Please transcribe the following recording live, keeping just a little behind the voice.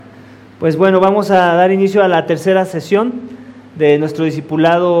Pues bueno, vamos a dar inicio a la tercera sesión de nuestro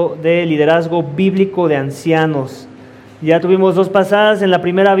discipulado de liderazgo bíblico de ancianos. Ya tuvimos dos pasadas. En la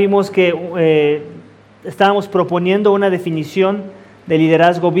primera vimos que estábamos proponiendo una definición de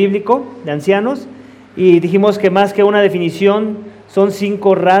liderazgo bíblico de ancianos y dijimos que más que una definición son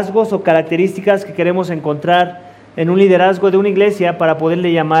 5 rasgos o características que queremos encontrar en un liderazgo de una iglesia para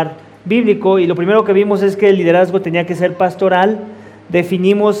poderle llamar bíblico. Y lo primero que vimos es que el liderazgo tenía que ser pastoral.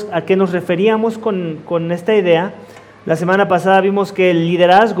 Definimos a qué nos referíamos con esta idea. La semana pasada vimos que el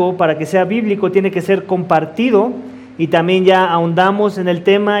liderazgo, para que sea bíblico, tiene que ser compartido, y también ya ahondamos en el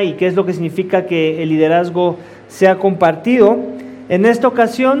tema y qué es lo que significa que el liderazgo sea compartido. En esta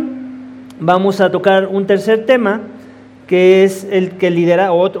ocasión vamos a tocar un tercer tema, que es el que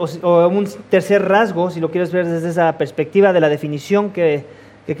lidera, o un tercer rasgo, si lo quieres ver desde esa perspectiva de la definición que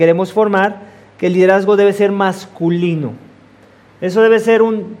queremos formar, que el liderazgo debe ser masculino. Eso debe ser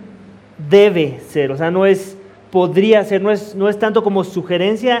debe ser, o sea, no es podría ser, no es tanto como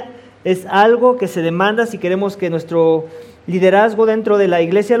sugerencia, es algo que se demanda si queremos que nuestro liderazgo dentro de la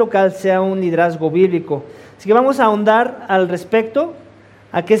iglesia local sea un liderazgo bíblico. Así que vamos a ahondar al respecto,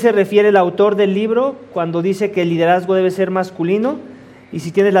 a qué se refiere el autor del libro cuando dice que el liderazgo debe ser masculino, y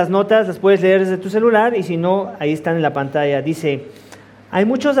si tienes las notas las puedes leer desde tu celular, y si no, ahí están en la pantalla. Dice: hay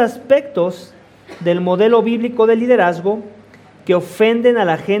muchos aspectos del modelo bíblico de liderazgo que ofenden a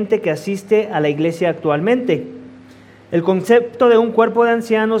la gente que asiste a la iglesia actualmente. El concepto de un cuerpo de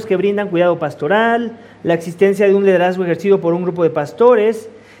ancianos que brindan cuidado pastoral, la existencia de un liderazgo ejercido por un grupo de pastores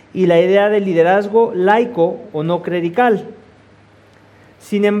y la idea del liderazgo laico o no clerical.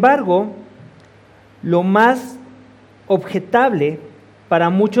 Sin embargo, lo más objetable para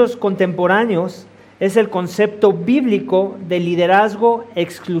muchos contemporáneos es el concepto bíblico de liderazgo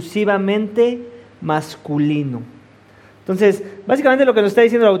exclusivamente masculino. Entonces, básicamente lo que nos está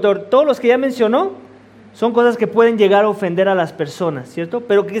diciendo el autor, todos los que ya mencionó son cosas que pueden llegar a ofender a las personas, ¿cierto?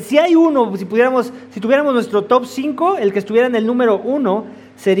 Pero que si hay uno, si tuviéramos nuestro top 5, el que estuviera en el número 1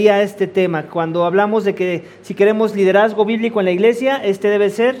 sería este tema. Cuando hablamos de que si queremos liderazgo bíblico en la iglesia, este debe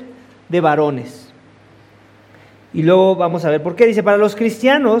ser de varones. Y luego vamos a ver por qué. Dice: para los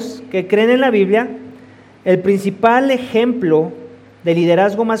cristianos que creen en la Biblia, el principal ejemplo de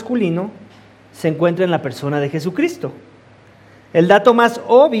liderazgo masculino se encuentra en la persona de Jesucristo. El dato más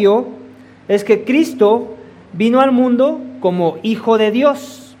obvio es que Cristo vino al mundo como hijo de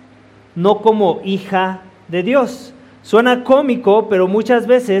Dios, no como hija de Dios. Suena cómico, pero muchas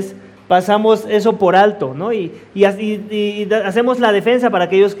veces pasamos eso por alto, ¿no? Y hacemos la defensa para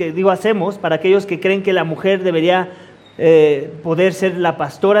aquellos para aquellos que creen que la mujer debería poder ser la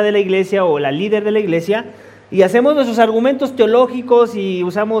pastora de la iglesia o la líder de la iglesia. Y hacemos nuestros argumentos teológicos y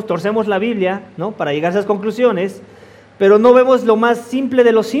torcemos la Biblia, ¿no?, para llegar a esas conclusiones, pero no vemos lo más simple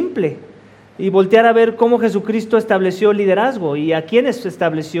de lo simple y voltear a ver cómo Jesucristo estableció liderazgo y a quiénes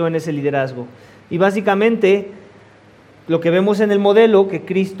estableció en ese liderazgo. Y básicamente lo que vemos en el modelo que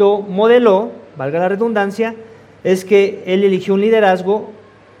Cristo modeló, valga la redundancia, es que Él eligió un liderazgo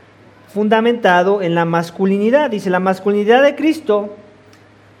fundamentado en la masculinidad. Dice: la masculinidad de Cristo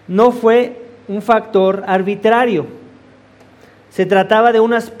no fue un factor arbitrario. Se trataba de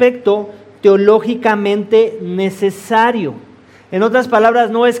un aspecto teológicamente necesario. En otras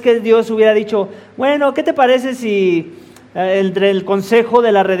palabras, no es que Dios hubiera dicho: bueno, ¿qué te parece si entre el consejo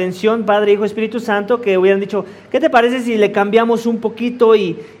de la redención, Padre, Hijo, Espíritu Santo, que hubieran dicho: ¿qué te parece si le cambiamos un poquito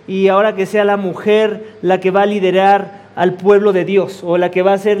y ahora que sea la mujer la que va a liderar al pueblo de Dios, o la que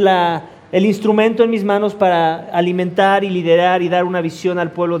va a ser el instrumento en mis manos para alimentar y liderar y dar una visión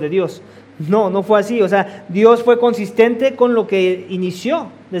al pueblo de Dios? No fue así. O sea, Dios fue consistente con lo que inició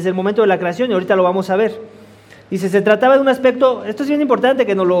desde el momento de la creación, y ahorita lo vamos a ver. Dice: se trataba de un aspecto, esto es bien importante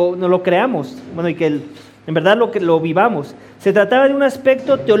que no lo creamos, bueno, y que en verdad lo vivamos. Se trataba de un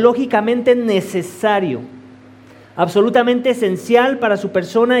aspecto teológicamente necesario, absolutamente esencial para su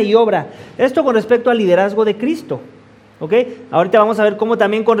persona y obra. Esto con respecto al liderazgo de Cristo, ¿ok? Ahorita vamos a ver cómo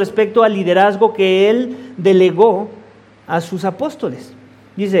también con respecto al liderazgo que Él delegó a sus apóstoles.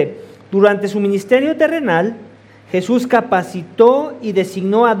 Dice: durante su ministerio terrenal, Jesús capacitó y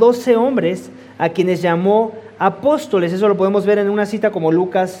designó a 12 hombres a quienes llamó apóstoles. Eso lo podemos ver en una cita como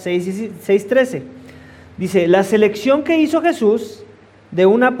Lucas 6:13. Dice: la selección que hizo Jesús de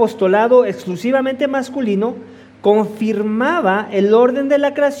un apostolado exclusivamente masculino confirmaba el orden de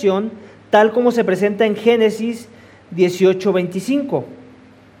la creación tal como se presenta en Génesis 18:25.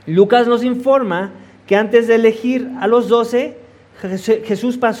 Lucas nos informa que antes de elegir a los 12,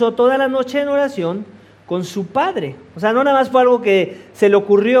 Jesús pasó toda la noche en oración con su Padre. O sea, no nada más fue algo que se le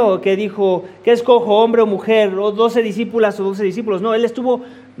ocurrió, que dijo: ¿qué escojo, hombre o mujer? O 12 discípulas o 12 discípulos. No, Él estuvo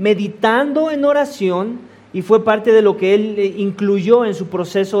meditando en oración y fue parte de lo que él incluyó en su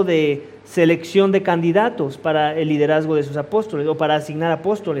proceso de selección de candidatos para el liderazgo de sus apóstoles o para asignar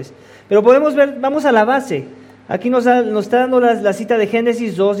apóstoles. Pero podemos ver, vamos a la base. Aquí nos está dando la cita de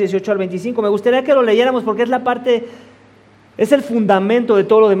Génesis 2, 18 al 25. Me gustaría que lo leyéramos porque es la parte, es el fundamento de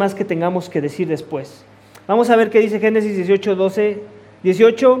todo lo demás que tengamos que decir después. Vamos a ver qué dice Génesis 18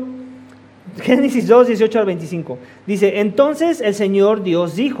 al 25. Dice, entonces el Señor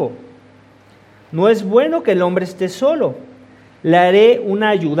Dios dijo, no es bueno que el hombre esté solo, le haré una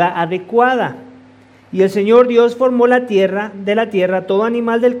ayuda adecuada. Y el Señor Dios formó de la tierra todo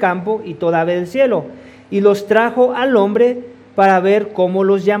animal del campo y toda ave del cielo, y los trajo al hombre para ver cómo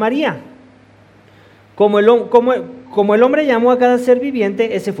los llamaría. Como el hombre llamó a cada ser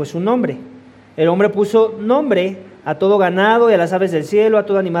viviente, ese fue su nombre. El hombre puso nombre a todo ganado y a las aves del cielo, a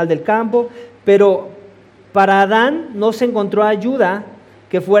todo animal del campo, pero para Adán no se encontró ayuda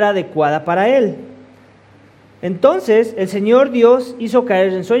que fuera adecuada para él. Entonces el Señor Dios hizo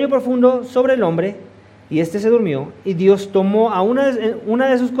caer en sueño profundo sobre el hombre, y éste se durmió, y Dios tomó a una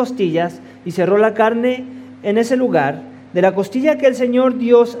de sus costillas y cerró la carne en ese lugar. De la costilla que el Señor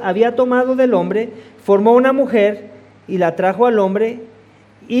Dios había tomado del hombre, formó una mujer y la trajo al hombre,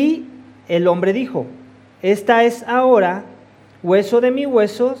 y el hombre dijo, esta es ahora hueso de mis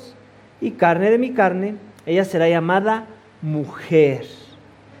huesos y carne de mi carne, ella será llamada mujer.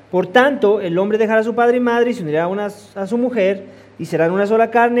 Por tanto, el hombre dejará a su padre y madre y se unirá a su mujer, y serán una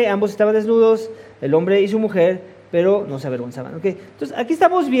sola carne. Ambos estaban desnudos, el hombre y su mujer, pero no se avergonzaban. ¿Okay? Entonces, aquí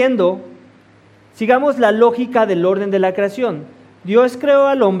estamos viendo, sigamos la lógica del orden de la creación. Dios creó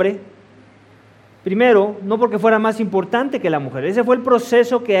al hombre, primero, no porque fuera más importante que la mujer. Ese fue el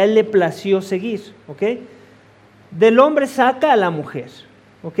proceso que a él le plació seguir. ¿Okay? Del hombre saca a la mujer.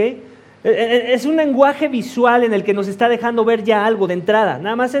 ¿Okay? Es un lenguaje visual en el que nos está dejando ver ya algo de entrada,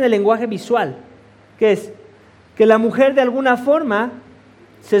 nada más en el lenguaje visual, que es que la mujer de alguna forma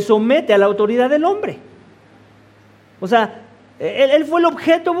se somete a la autoridad del hombre. O sea, él fue el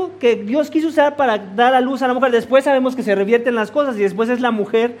objeto que Dios quiso usar para dar a luz a la mujer. Después sabemos que se revierten las cosas y después es la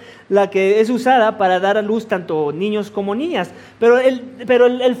mujer la que es usada para dar a luz tanto niños como niñas. Pero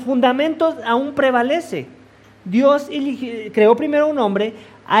el fundamento aún prevalece. Dios creó primero un hombre,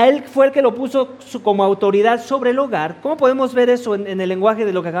 a él fue el que lo puso como autoridad sobre el hogar. ¿Cómo podemos ver eso en el lenguaje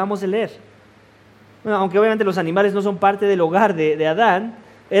de lo que acabamos de leer? Bueno, aunque obviamente los animales no son parte del hogar de Adán,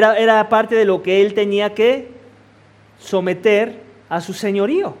 era parte de lo que él tenía que someter a su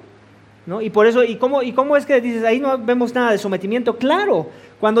señorío, ¿no? Y por eso, ¿cómo es que dices, ahí no vemos nada de sometimiento? Claro,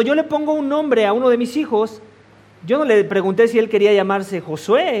 cuando yo le pongo un nombre a uno de mis hijos, yo no le pregunté si él quería llamarse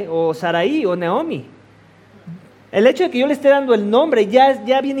Josué o Saraí o Naomi. El hecho de que yo le esté dando el nombre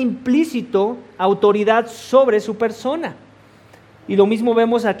ya viene implícito autoridad sobre su persona. Y lo mismo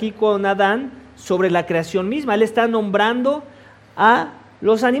vemos aquí con Adán sobre la creación misma. Él está nombrando a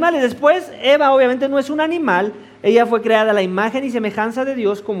los animales. Después, Eva obviamente no es un animal. Ella fue creada a la imagen y semejanza de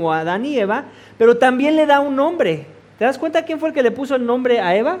Dios como Adán y Eva, pero también le da un nombre. ¿Te das cuenta quién fue el que le puso el nombre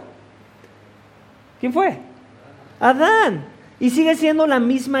a Eva? ¿Quién fue? Adán. Y sigue siendo la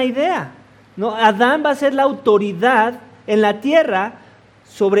misma idea, ¿no? Adán va a ser la autoridad en la tierra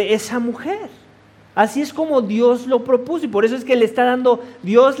sobre esa mujer. Así es como Dios lo propuso, y por eso es que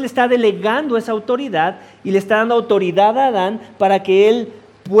Dios le está delegando esa autoridad y le está dando autoridad a Adán para que él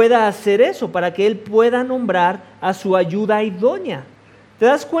pueda hacer eso, para que él pueda nombrar a su ayuda idónea. ¿Te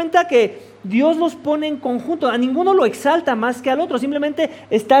das cuenta que Dios los pone en conjunto? A ninguno lo exalta más que al otro, simplemente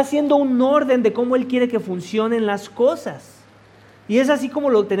está haciendo un orden de cómo él quiere que funcionen las cosas. Y es así como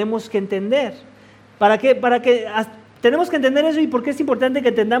lo tenemos que entender. Tenemos que entender eso. ¿Y por qué es importante que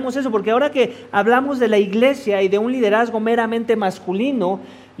entendamos eso? Porque ahora que hablamos de la iglesia y de un liderazgo meramente masculino,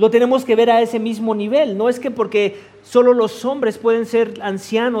 lo tenemos que ver a ese mismo nivel. No es que porque solo los hombres pueden ser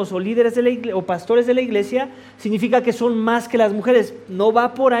ancianos o líderes de la iglesia, o pastores de la iglesia, significa que son más que las mujeres. No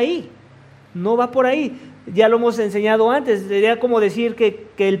va por ahí. No va por ahí. Ya lo hemos enseñado antes. Sería como decir que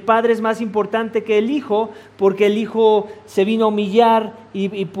el padre es más importante que el hijo, porque el hijo se vino a humillar y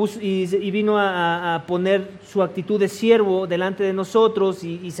vino a poner su actitud de siervo delante de nosotros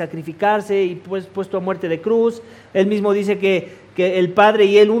y sacrificarse y pues puesto a muerte de cruz. Él mismo dice que el padre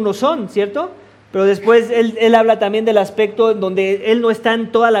y él uno son, ¿cierto? Pero después él habla también del aspecto en donde él no está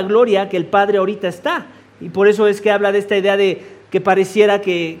en toda la gloria que el padre ahorita está. Y por eso es que habla de esta idea de que pareciera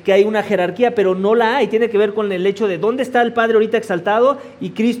que hay una jerarquía, pero no la hay. Tiene que ver con el hecho de dónde está el Padre ahorita exaltado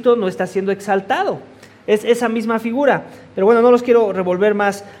y Cristo no está siendo exaltado. Es esa misma figura. Pero bueno, no los quiero revolver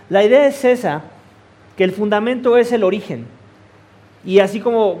más. La idea es esa, que el fundamento es el origen. Y así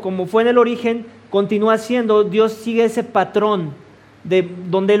como fue en el origen, continúa siendo, Dios sigue ese patrón de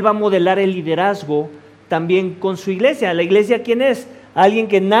donde Él va a modelar el liderazgo también con su iglesia. ¿La iglesia quién es? Alguien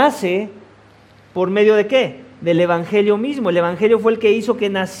que nace por medio de ¿qué? Del evangelio mismo. El evangelio fue el que hizo que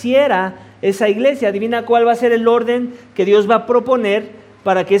naciera esa iglesia. Adivina cuál va a ser el orden que Dios va a proponer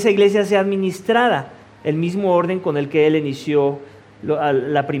para que esa iglesia sea administrada. El mismo orden con el que Él inició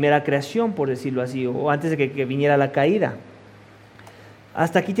la primera creación, por decirlo así, o antes de que viniera la caída.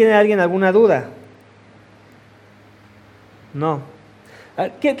 ¿Hasta aquí tiene alguien alguna duda? No.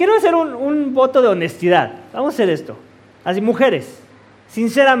 Quiero hacer un voto de honestidad. Vamos a hacer esto. Así, mujeres,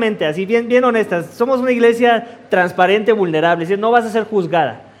 sinceramente, así bien honestas. Somos una iglesia transparente, vulnerable. Es decir, no vas a ser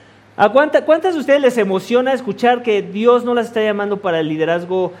juzgada. ¿A cuántas de ustedes les emociona escuchar que Dios no las está llamando para el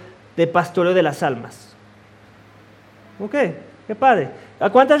liderazgo de pastoreo de las almas? Ok, qué padre. ¿A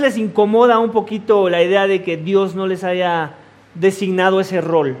cuántas les incomoda un poquito la idea de que Dios no les haya designado ese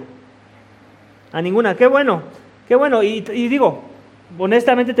rol? A ninguna. Qué bueno, qué bueno. Y digo,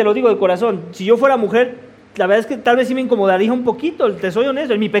 honestamente te lo digo de corazón, si yo fuera mujer, la verdad es que tal vez sí me incomodaría un poquito, te soy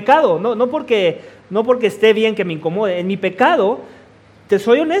honesto, en mi pecado, no porque esté bien que me incomode, en mi pecado, te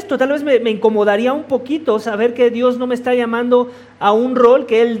soy honesto, tal vez me incomodaría un poquito saber que Dios no me está llamando a un rol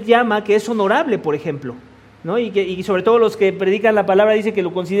que Él llama que es honorable, por ejemplo, ¿no? Y sobre todo los que predican la palabra dicen que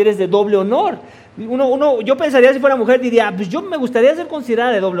lo consideres de doble honor. Yo pensaría, si fuera mujer, diría, pues yo me gustaría ser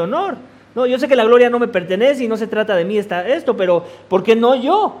considerada de doble honor. No, yo sé que la gloria no me pertenece y no se trata de mí esto, pero ¿por qué no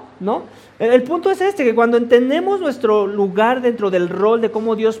yo? ¿No? El punto es que cuando entendemos nuestro lugar dentro del rol de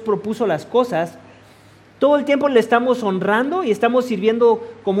cómo Dios propuso las cosas, todo el tiempo le estamos honrando y estamos sirviendo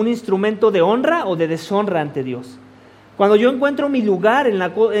como un instrumento de honra o de deshonra ante Dios. Cuando yo encuentro mi lugar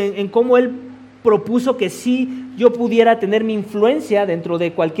en cómo Él propuso que sí yo pudiera tener mi influencia dentro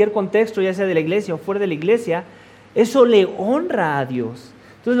de cualquier contexto, ya sea de la iglesia o fuera de la iglesia, eso le honra a Dios.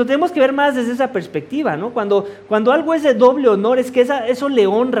 Entonces lo tenemos que ver más desde esa perspectiva, ¿no? Cuando algo es de doble honor, es que eso le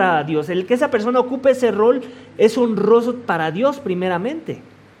honra a Dios. El que esa persona ocupe ese rol es honroso para Dios primeramente,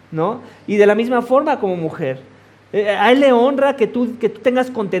 ¿no? Y de la misma forma como mujer. A Él le honra que tú tengas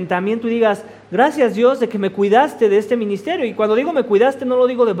contentamiento y digas, gracias Dios de que me cuidaste de este ministerio. Y cuando digo me cuidaste no lo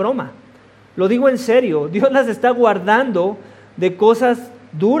digo de broma, lo digo en serio. Dios las está guardando de cosas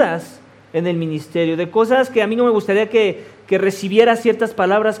duras en el ministerio, de cosas que a mí no me gustaría que recibiera ciertas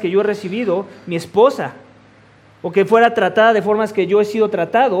palabras que yo he recibido, mi esposa, o que fuera tratada de formas que yo he sido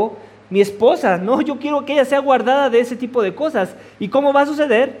tratado, mi esposa. No, yo quiero que ella sea guardada de ese tipo de cosas. ¿Y cómo va a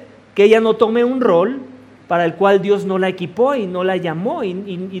suceder? Que ella no tome un rol para el cual Dios no la equipó y no la llamó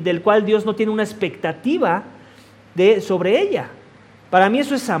y del cual Dios no tiene una expectativa sobre ella. Para mí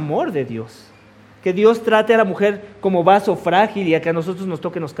eso es amor de Dios. Que Dios trate a la mujer como vaso frágil y a que a nosotros nos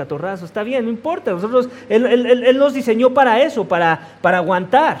toquen los catorrazos. Está bien, no importa. Él nos diseñó para eso, para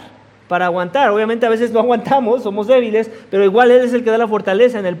aguantar. Obviamente a veces no aguantamos, somos débiles, pero igual Él es el que da la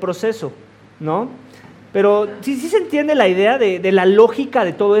fortaleza en el proceso, ¿no? Pero sí se entiende la idea de la lógica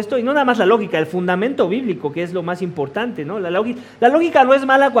de todo esto, y no nada más la lógica, el fundamento bíblico, que es lo más importante, ¿no? La lógica no es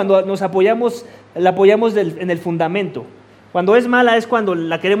mala cuando la apoyamos en el fundamento. Cuando es mala es cuando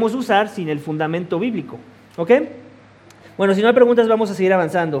la queremos usar sin el fundamento bíblico, ¿ok? Bueno, si no hay preguntas vamos a seguir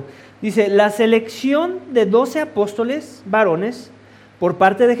avanzando. Dice, la selección de 12 apóstoles varones por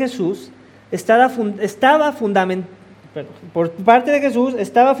parte de Jesús estaba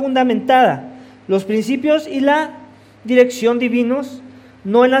fundamentada los principios y la dirección divinos,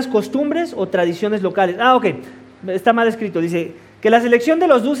 no en las costumbres o tradiciones locales. Ok, está mal escrito. Dice que la selección de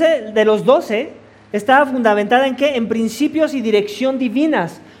los 12 estaba fundamentada ¿en qué? En principios y dirección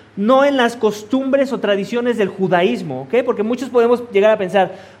divinas, no en las costumbres o tradiciones del judaísmo, ¿ok? Porque muchos podemos llegar a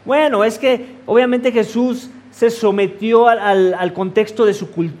pensar, bueno, es que obviamente Jesús se sometió al contexto de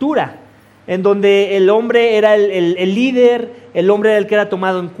su cultura, en donde el hombre era el líder, el hombre era el que era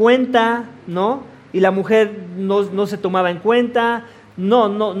tomado en cuenta, ¿no? Y la mujer no se tomaba en cuenta.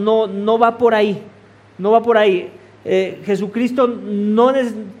 No va por ahí, no va por ahí. Jesucristo no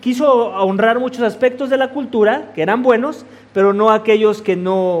quiso honrar muchos aspectos de la cultura que eran buenos, pero no aquellos que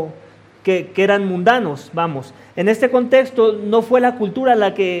eran mundanos. Vamos, en este contexto no fue la cultura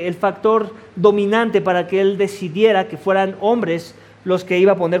el factor dominante para que Él decidiera que fueran hombres los que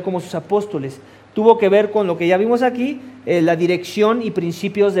iba a poner como sus apóstoles. Tuvo que ver con lo que ya vimos aquí, la dirección y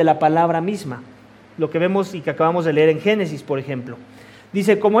principios de la palabra misma, lo que vemos y que acabamos de leer en Génesis, por ejemplo.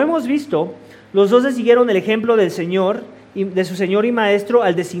 Dice, como hemos visto, los 12 siguieron el ejemplo del Señor, de su Señor y Maestro,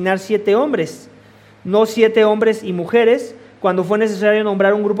 al designar 7 hombres, no 7 hombres y mujeres, cuando fue necesario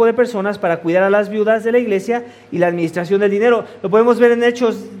nombrar un grupo de personas para cuidar a las viudas de la iglesia y la administración del dinero. Lo podemos ver en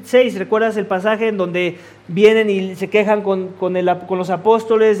Hechos 6, ¿recuerdas el pasaje en donde vienen y se quejan con los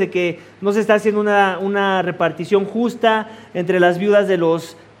apóstoles de que no se está haciendo una repartición justa entre las viudas de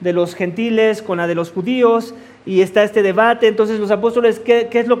los gentiles con la de los judíos, y está este debate? Entonces los apóstoles, ¿qué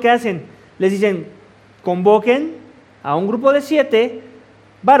es lo que hacen? Les dicen, convoquen a un grupo de 7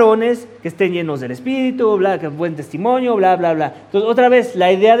 varones que estén llenos del Espíritu, bla, que buen testimonio, bla, bla, bla. Entonces, otra vez,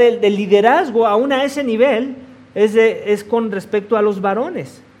 la idea del liderazgo, aún a ese nivel, es con respecto a los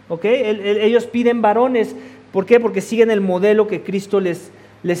varones, ¿ok? Ellos piden varones. ¿Por qué? Porque siguen el modelo que Cristo les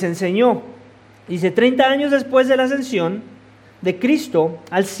enseñó. Dice, 30 años después de la ascensión de Cristo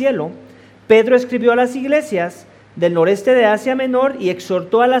al cielo, Pedro escribió a las iglesias del noreste de Asia Menor y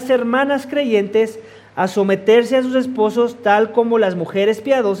exhortó a las hermanas creyentes a someterse a sus esposos tal como las mujeres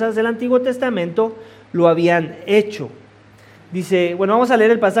piadosas del Antiguo Testamento lo habían hecho. Dice, bueno, vamos a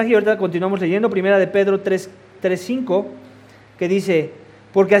leer el pasaje y ahorita continuamos leyendo, primera de Pedro 3:5, que dice,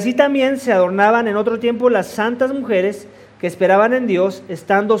 porque así también se adornaban en otro tiempo las santas mujeres que esperaban en Dios,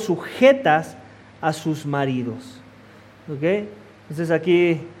 estando sujetas a sus maridos. ¿Ok? Entonces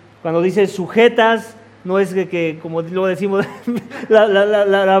aquí, cuando dice sujetas, no es que como luego decimos,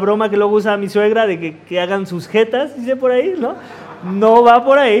 la broma que luego usa mi suegra de que hagan sus jetas, dice por ahí, ¿no? No va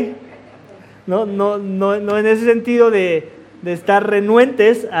por ahí, no en ese sentido de estar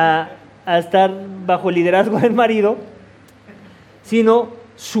renuentes a estar bajo el liderazgo del marido, sino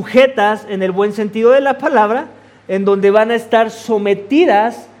sujetas en el buen sentido de la palabra, en donde van a estar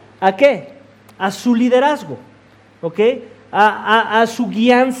sometidas ¿a qué? A su liderazgo, ¿ok? A su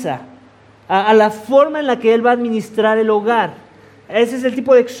guianza, a la forma en la que él va a administrar el hogar. Ese es el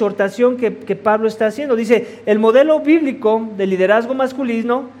tipo de exhortación que Pablo está haciendo. Dice, el modelo bíblico del liderazgo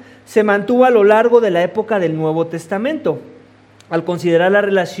masculino se mantuvo a lo largo de la época del Nuevo Testamento, al considerar la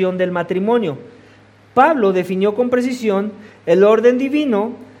relación del matrimonio. Pablo definió con precisión el orden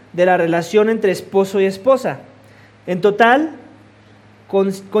divino de la relación entre esposo y esposa. En total,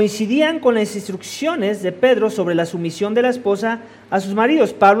 coincidían con las instrucciones de Pedro sobre la sumisión de la esposa a sus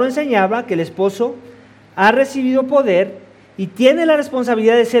maridos. Pablo enseñaba que el esposo ha recibido poder y tiene la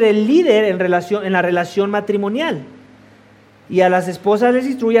responsabilidad de ser el líder en la relación matrimonial. Y a las esposas les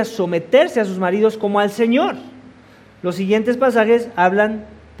instruye a someterse a sus maridos como al Señor. Los siguientes pasajes hablan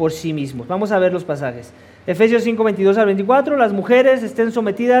por sí mismos. Vamos a ver los pasajes. Efesios 5, 22 al 24. Las mujeres estén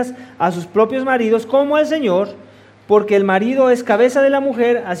sometidas a sus propios maridos como al Señor, porque el marido es cabeza de la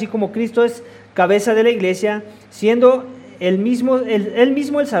mujer, así como Cristo es cabeza de la iglesia, siendo él mismo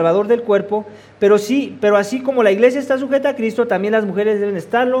el salvador del cuerpo. Pero así como la iglesia está sujeta a Cristo, también las mujeres deben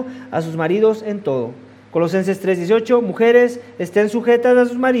estarlo a sus maridos en todo. Colosenses 3:18, mujeres estén sujetas a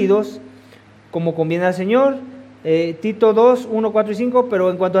sus maridos como conviene al Señor. Tito 2, 1, 4 y 5, pero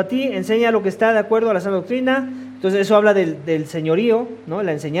en cuanto a ti, enseña lo que está de acuerdo a la sana doctrina. Entonces eso habla del señorío, ¿no?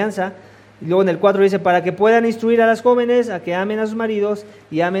 La enseñanza. Y luego en el 4 dice, para que puedan instruir a las jóvenes a que amen a sus maridos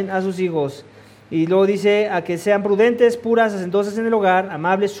y amen a sus hijos. Y luego dice, a que sean prudentes, puras, hacendosas en el hogar,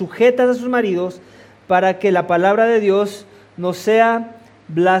 amables, sujetas a sus maridos, para que la palabra de Dios no sea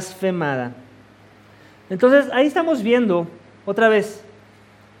blasfemada. Entonces ahí estamos viendo otra vez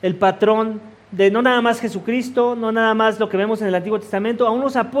el patrón de no nada más Jesucristo, no nada más lo que vemos en el Antiguo Testamento, a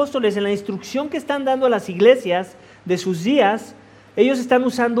unos apóstoles en la instrucción que están dando a las iglesias de sus días. Ellos están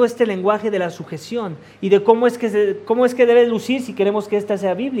usando este lenguaje de la sujeción y de cómo es que debe lucir si queremos que esta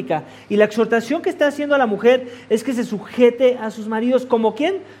sea bíblica. Y la exhortación que está haciendo a la mujer es que se sujete a sus maridos. ¿Como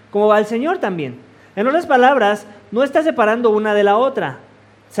quién? Como al Señor también. En otras palabras, no está separando una de la otra.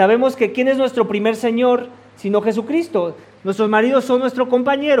 Sabemos que ¿quién es nuestro primer Señor sino Jesucristo? Nuestros maridos son nuestro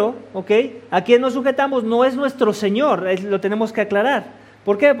compañero, ¿ok? A quien nos sujetamos no es nuestro Señor, lo tenemos que aclarar.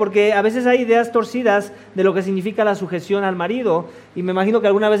 ¿Por qué? Porque a veces hay ideas torcidas de lo que significa la sujeción al marido, y me imagino que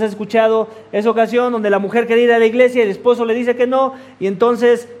alguna vez has escuchado esa ocasión donde la mujer quiere ir a la iglesia y el esposo le dice que no, y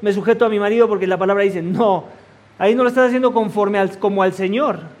entonces me sujeto a mi marido porque la palabra dice no. Ahí no lo estás haciendo como al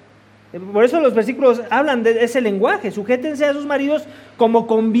Señor. Por eso los versículos hablan de ese lenguaje, sujétense a sus maridos como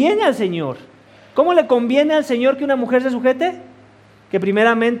conviene al Señor. ¿Cómo le conviene al Señor que una mujer se sujete? Que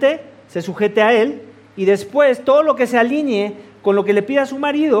primeramente se sujete a Él, y después todo lo que se alinee con lo que le pida a su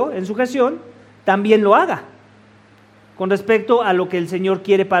marido en sujeción, también lo haga, con respecto a lo que el Señor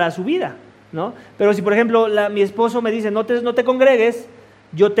quiere para su vida, ¿no? Pero si, por ejemplo, mi esposo me dice, no te congregues,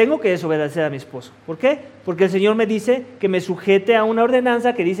 yo tengo que desobedecer a mi esposo. ¿Por qué? Porque el Señor me dice que me sujete a una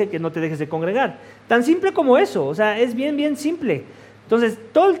ordenanza que dice que no te dejes de congregar. Tan simple como eso, o sea, es bien, bien simple. Entonces,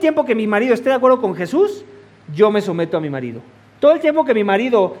 todo el tiempo que mi marido esté de acuerdo con Jesús, yo me someto a mi marido. Todo el tiempo que mi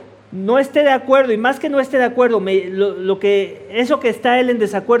marido no esté de acuerdo, y más que no esté de acuerdo, eso que está él en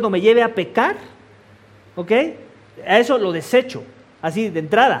desacuerdo me lleve a pecar, ¿ok? A eso lo desecho, así de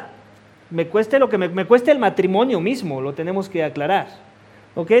entrada. Me cueste lo que me cueste el matrimonio mismo, lo tenemos que aclarar,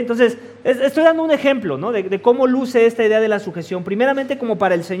 ¿ok? Entonces, estoy dando un ejemplo, ¿no? de cómo luce esta idea de la sujeción, primeramente como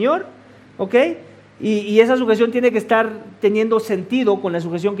para el Señor, ¿ok? Y esa sujeción tiene que estar teniendo sentido con la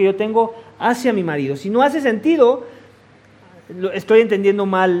sujeción que yo tengo hacia mi marido. Si no hace sentido, estoy entendiendo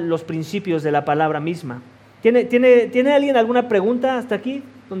mal los principios de la palabra misma. ¿Tiene alguien alguna pregunta hasta aquí?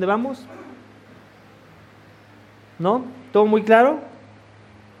 ¿Dónde vamos? ¿No? ¿Todo muy claro?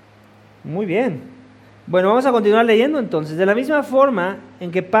 Muy bien. Bueno, vamos a continuar leyendo entonces. De la misma forma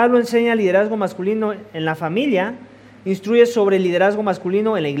en que Pablo enseña liderazgo masculino en la familia, instruye sobre el liderazgo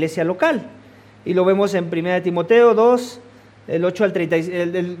masculino en la iglesia local. Y lo vemos en 1 Timoteo 2, del 8 al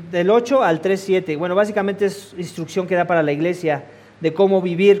 3:7. Bueno, básicamente es instrucción que da para la iglesia de cómo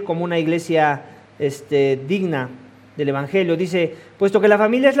vivir como una iglesia digna del Evangelio. Dice, puesto que la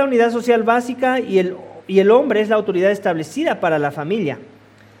familia es la unidad social básica y el hombre es la autoridad establecida para la familia,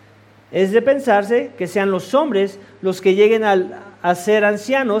 es de pensarse que sean los hombres los que lleguen a ser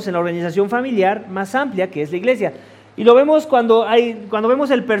ancianos en la organización familiar más amplia que es la iglesia. Y lo vemos cuando vemos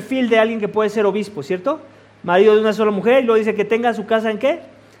el perfil de alguien que puede ser obispo, ¿cierto? Marido de una sola mujer, y luego dice que tenga su casa ¿en qué?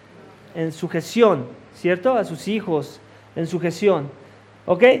 En sujeción, ¿cierto? A sus hijos, en sujeción,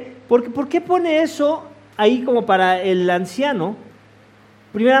 ¿ok? ¿Por qué pone eso ahí como para el anciano?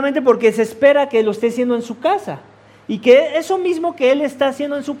 Primeramente porque se espera que lo esté haciendo en su casa, y que eso mismo que él está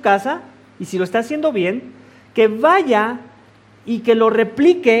haciendo en su casa, y si lo está haciendo bien, que vaya y que lo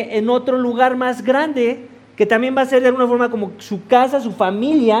replique en otro lugar más grande, que también va a ser de alguna forma como su casa, su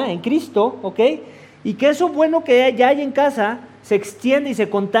familia en Cristo, ¿ok? Y que eso bueno que ya hay en casa se extiende y se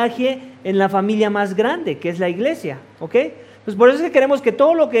contagie en la familia más grande, que es la iglesia, ¿ok? Pues por eso es que queremos que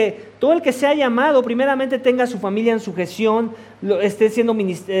todo el que sea llamado, primeramente tenga su familia en sujeción, esté siendo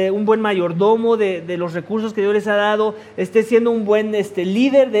un buen mayordomo de los recursos que Dios les ha dado, esté siendo un buen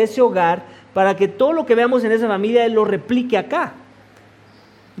líder de ese hogar, para que todo lo que veamos en esa familia Él lo replique acá.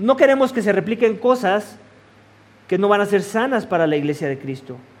 No queremos que se repliquen cosas que no van a ser sanas para la iglesia de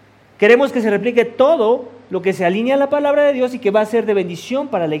Cristo. Queremos que se replique todo lo que se alinea a la palabra de Dios y que va a ser de bendición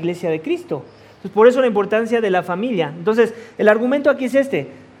para la iglesia de Cristo. Entonces, por eso la importancia de la familia. Entonces, el argumento aquí es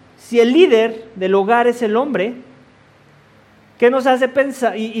si el líder del hogar es el hombre, ¿qué nos hace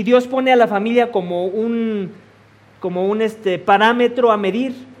pensar? Y Dios pone a la familia como un parámetro a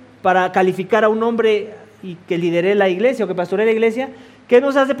medir para calificar a un hombre y que lidere la iglesia o que pastoree la iglesia. ¿Qué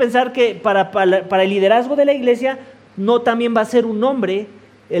nos hace pensar que para el liderazgo de la iglesia no también va a ser un hombre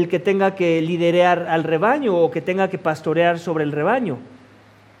el que tenga que liderar al rebaño o que tenga que pastorear sobre el rebaño?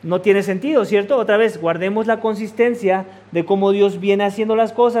 No tiene sentido, ¿cierto? Otra vez, guardemos la consistencia de cómo Dios viene haciendo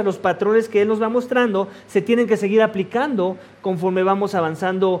las cosas, los patrones que Él nos va mostrando se tienen que seguir aplicando conforme vamos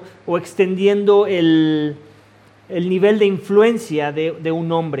avanzando o extendiendo el nivel de influencia de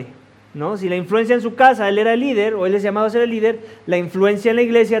un hombre, ¿no? Si la influencia en su casa, él era el líder o él es llamado a ser el líder, la influencia en la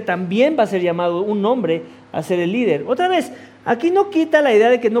iglesia también va a ser llamado un hombre a ser el líder. Otra vez, aquí no quita la idea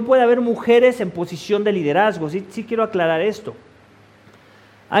de que no puede haber mujeres en posición de liderazgo, sí quiero aclarar esto.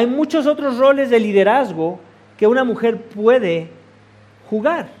 Hay muchos otros roles de liderazgo que una mujer puede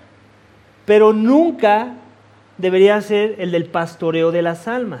jugar, pero nunca debería ser el del pastoreo de las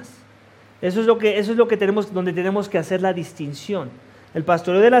almas. Eso es lo que donde tenemos que hacer la distinción. El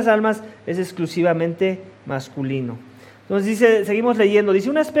pastoreo de las almas es exclusivamente masculino. Entonces seguimos leyendo, dice,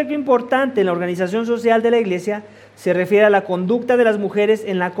 un aspecto importante en la organización social de la iglesia se refiere a la conducta de las mujeres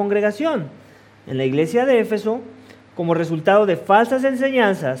en la congregación. En la iglesia de Éfeso, como resultado de falsas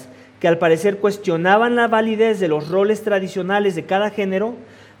enseñanzas que al parecer cuestionaban la validez de los roles tradicionales de cada género,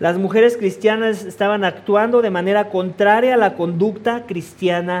 las mujeres cristianas estaban actuando de manera contraria a la conducta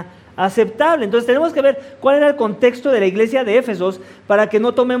cristiana aceptable. Entonces tenemos que ver cuál era el contexto de la iglesia de Éfesos para que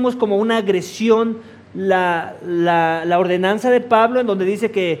no tomemos como una agresión la ordenanza de Pablo en donde dice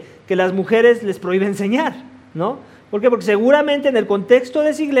que las mujeres les prohíbe enseñar, ¿no? ¿Por qué? Porque seguramente en el contexto de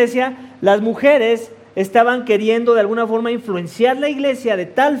esa iglesia las mujeres estaban queriendo de alguna forma influenciar la iglesia de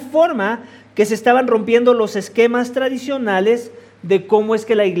tal forma que se estaban rompiendo los esquemas tradicionales de cómo es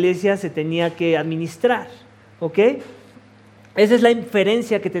que la iglesia se tenía que administrar, ¿ok? Esa es la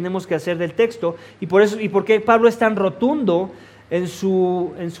inferencia que tenemos que hacer del texto y por qué Pablo es tan rotundo en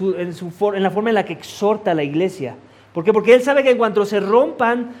la forma en la que exhorta a la iglesia. ¿Por qué? Porque él sabe que en cuanto se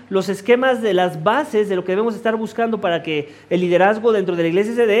rompan los esquemas de las bases de lo que debemos estar buscando para que el liderazgo dentro de la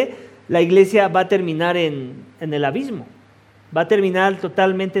iglesia se dé, la iglesia va a terminar en el abismo, va a terminar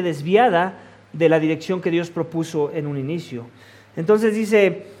totalmente desviada de la dirección que Dios propuso en un inicio. Entonces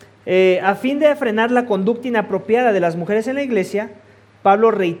dice, A fin de frenar la conducta inapropiada de las mujeres en la iglesia,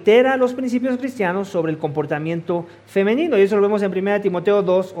 Pablo reitera los principios cristianos sobre el comportamiento femenino, y eso lo vemos en 1 Timoteo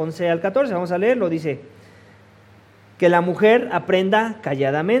 2, 11 al 14, vamos a leerlo, dice: que la mujer aprenda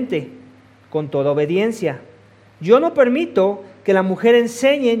calladamente, con toda obediencia. Yo no permito que la mujer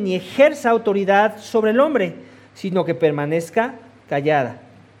enseñe ni ejerza autoridad sobre el hombre, sino que permanezca callada.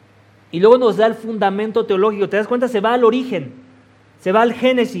 Y luego nos da el fundamento teológico, ¿te das cuenta? Se va al origen, se va al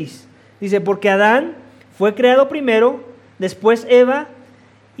Génesis. Dice, porque Adán fue creado primero, después Eva,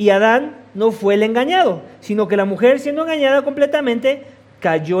 y Adán no fue el engañado, sino que la mujer, siendo engañada completamente,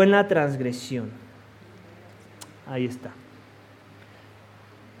 cayó en la transgresión. Ahí está.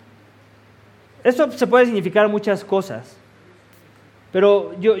 Esto se puede significar muchas cosas,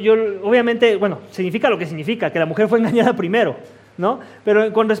 pero yo obviamente, significa lo que significa, que la mujer fue engañada primero, ¿no?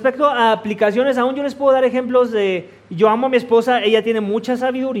 Pero con respecto a aplicaciones, aún yo les puedo dar ejemplos yo amo a mi esposa, ella tiene mucha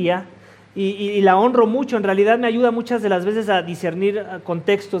sabiduría y la honro mucho, en realidad me ayuda muchas de las veces a discernir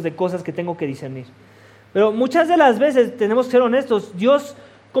contextos de cosas que tengo que discernir. Pero muchas de las veces, tenemos que ser honestos, Dios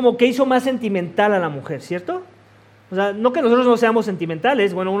como que hizo más sentimental a la mujer, ¿cierto? O sea, no que nosotros no seamos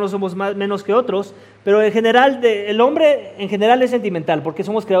sentimentales, unos somos menos que otros, pero en general, el hombre en general es sentimental, porque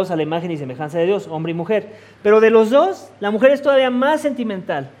somos creados a la imagen y semejanza de Dios, hombre y mujer. Pero de los dos, la mujer es todavía más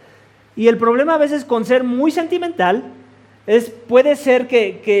sentimental. Y el problema a veces con ser muy sentimental puede ser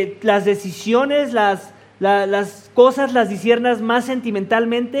que las decisiones, las cosas las disciernas más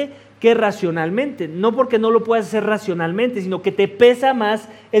sentimentalmente que racionalmente. No porque no lo puedas hacer racionalmente, sino que te pesa más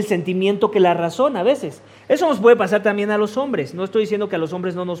el sentimiento que la razón a veces. Eso nos puede pasar también a los hombres. No estoy diciendo que a los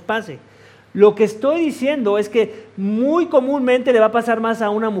hombres no nos pase. Lo que estoy diciendo es que muy comúnmente le va a pasar más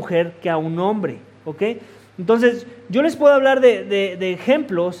a una mujer que a un hombre, ¿ok? Entonces, yo les puedo hablar de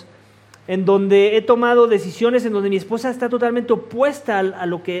ejemplos en donde he tomado decisiones en donde mi esposa está totalmente opuesta a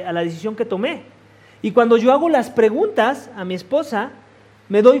la decisión que tomé. Y cuando yo hago las preguntas a mi esposa,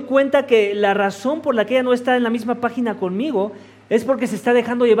 me doy cuenta que la razón por la que ella no está en la misma página conmigo es porque se está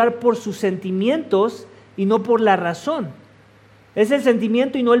dejando llevar por sus sentimientos y no por la razón. Es el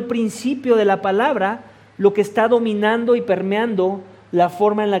sentimiento y no el principio de la palabra lo que está dominando y permeando la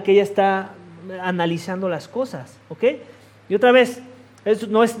forma en la que ella está analizando las cosas, ¿ok? Y otra vez,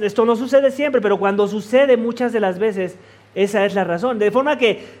 esto no sucede siempre, pero cuando sucede muchas de las veces, esa es la razón. De forma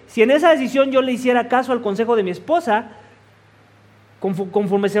que si en esa decisión yo le hiciera caso al consejo de mi esposa,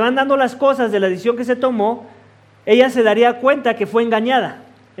 conforme se van dando las cosas de la decisión que se tomó, ella se daría cuenta que fue engañada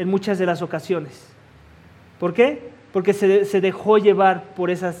en muchas de las ocasiones. ¿Por qué? Porque se dejó llevar por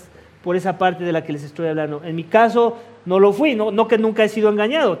esa parte de la que les estoy hablando. En mi caso no lo fui, no que nunca he sido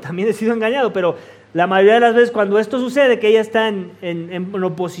engañado, también he sido engañado, pero la mayoría de las veces cuando esto sucede, que ella está en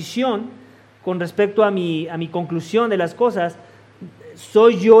oposición con respecto a mi conclusión de las cosas,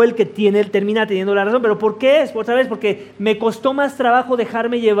 soy yo el que termina teniendo la razón. ¿Pero por qué es? Otra vez, porque me costó más trabajo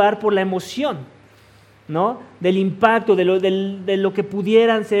dejarme llevar por la emoción, ¿no? Del impacto, de lo que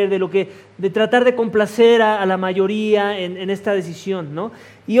pudieran ser, de tratar de complacer a la mayoría en esta decisión, ¿no?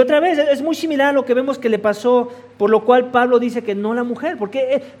 Y otra vez, es muy similar a lo que vemos que le pasó, por lo cual Pablo dice que no la mujer,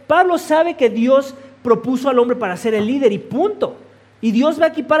 porque Pablo sabe que Dios propuso al hombre para ser el líder y punto. Y Dios va a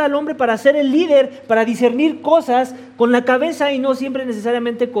equipar al hombre para ser el líder, para discernir cosas con la cabeza y no siempre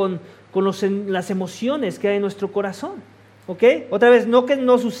necesariamente con las emociones que hay en nuestro corazón, ¿ok? Otra vez, no que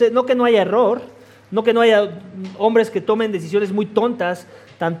no haya error, no que no haya hombres que tomen decisiones muy tontas,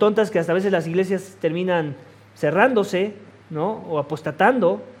 tan tontas que hasta a veces las iglesias terminan cerrándose, ¿no? O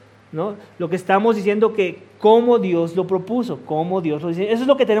apostatando, ¿no? Lo que estamos diciendo que cómo Dios lo propuso, cómo Dios lo dice. Eso es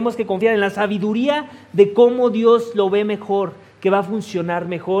lo que tenemos que confiar, en la sabiduría de cómo Dios lo ve mejor, que va a funcionar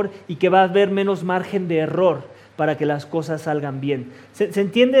mejor y que va a haber menos margen de error para que las cosas salgan bien. ¿Se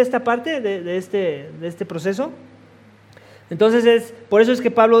entiende esta parte de este proceso? Entonces, por eso es que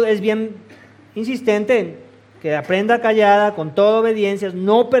Pablo es bien insistente en que aprenda callada, con toda obediencia.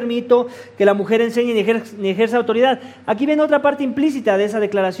 No permito que la mujer enseñe ni ejerza autoridad. Aquí viene otra parte implícita de esa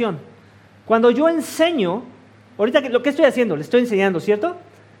declaración. Cuando yo enseño, ahorita lo que estoy haciendo, le estoy enseñando, ¿cierto?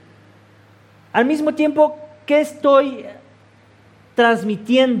 Al mismo tiempo, ¿qué estoy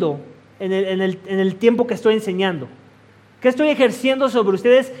transmitiendo en el tiempo que estoy enseñando? ¿Qué estoy ejerciendo sobre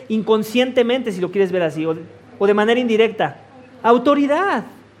ustedes inconscientemente, si lo quieres ver así, o de manera indirecta? Autoridad.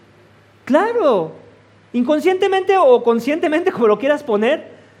 Claro, inconscientemente o conscientemente, como lo quieras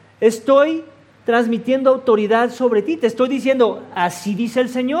poner, estoy transmitiendo autoridad sobre ti. Te estoy diciendo, así dice el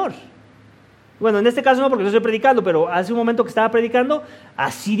Señor. Bueno, en este caso no, porque no estoy predicando, pero hace un momento que estaba predicando,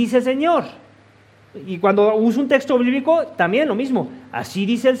 así dice el Señor. Y cuando uso un texto bíblico, también lo mismo. Así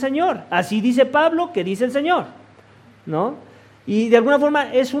dice el Señor. Así dice Pablo, que dice el Señor, ¿no? Y de alguna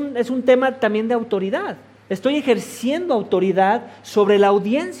forma es un tema también de autoridad. Estoy ejerciendo autoridad sobre la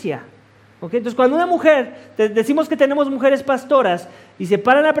audiencia. ¿Okay? Entonces, cuando una mujer, decimos que tenemos mujeres pastoras y se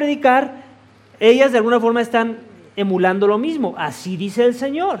paran a predicar, ellas de alguna forma están emulando lo mismo. Así dice el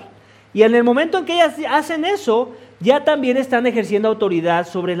Señor. Y en el momento en que ellas hacen eso, ya también están ejerciendo autoridad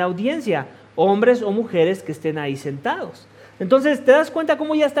sobre la audiencia, hombres o mujeres que estén ahí sentados. Entonces, ¿te das cuenta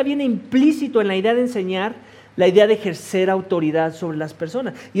cómo ya está bien implícito en la idea de enseñar, la idea de ejercer autoridad sobre las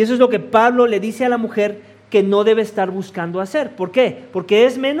personas? Y eso es lo que Pablo le dice a la mujer que no debe estar buscando hacer. ¿Por qué? ¿Porque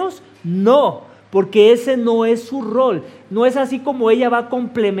es menos? No, porque ese no es su rol. No es así como ella va a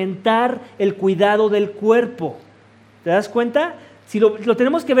complementar el cuidado del cuerpo. ¿Te das cuenta? Si lo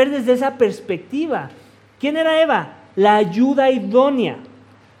tenemos que ver desde esa perspectiva. ¿Quién era Eva? La ayuda idónea.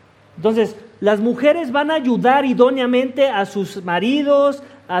 Entonces, las mujeres van a ayudar idóneamente a sus maridos,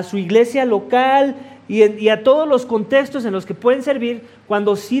 a su iglesia local y a todos los contextos en los que pueden servir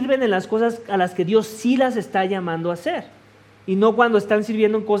cuando sirven en las cosas a las que Dios sí las está llamando a hacer. Y no cuando están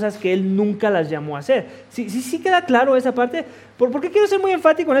sirviendo en cosas que Él nunca las llamó a hacer. Sí queda claro esa parte. ¿Por qué quiero ser muy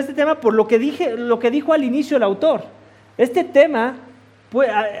enfático en este tema? Por lo que dijo al inicio el autor. Este tema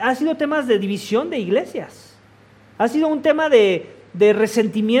ha sido temas de división de iglesias. Ha sido un tema de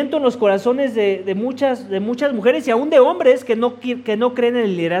resentimiento en los corazones de muchas mujeres y aún de hombres que no creen en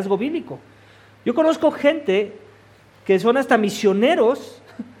el liderazgo bíblico. Yo conozco gente que son hasta misioneros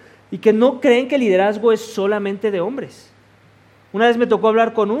y que no creen que el liderazgo es solamente de hombres. Una vez me tocó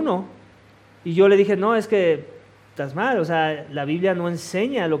hablar con uno y yo le dije, no, es que estás mal, o sea, la Biblia no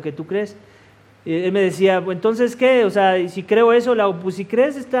enseña lo que tú crees. Y él me decía, pues, entonces, ¿qué? O sea, si creo eso, pues si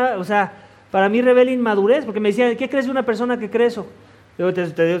crees, o sea, para mí revela inmadurez, porque me decía, ¿qué crees de una persona que cree eso? Yo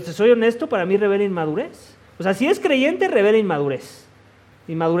te soy honesto, para mí revela inmadurez. O sea, si es creyente, revela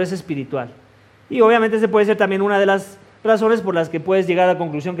inmadurez espiritual. Y obviamente ese puede ser también una de las razones por las que puedes llegar a la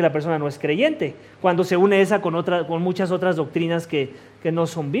conclusión que la persona no es creyente, cuando se une esa con muchas otras doctrinas que no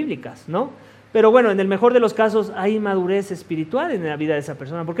son bíblicas, ¿no? Pero bueno, en el mejor de los casos hay inmadurez espiritual en la vida de esa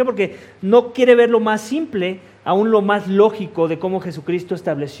persona. ¿Por qué? Porque no quiere ver lo más simple, aún lo más lógico de cómo Jesucristo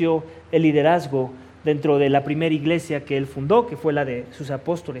estableció el liderazgo dentro de la primera iglesia que Él fundó, que fue la de sus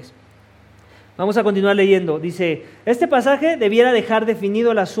apóstoles. Vamos a continuar leyendo. Dice, este pasaje debiera dejar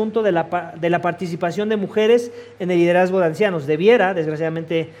definido el asunto de la participación de mujeres en el liderazgo de ancianos. Debiera,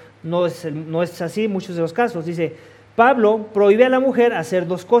 desgraciadamente no es así en muchos de los casos. Dice, Pablo prohíbe a la mujer hacer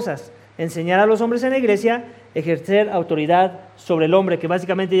dos cosas: enseñar a los hombres en la iglesia, ejercer autoridad sobre el hombre, que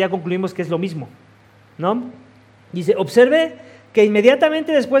básicamente ya concluimos que es lo mismo, ¿no? Dice, observe que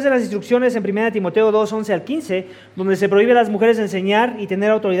inmediatamente después de las instrucciones en 1 Timoteo 2, 11 al 15, donde se prohíbe a las mujeres enseñar y tener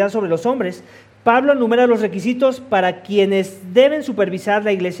autoridad sobre los hombres, Pablo enumera los requisitos para quienes deben supervisar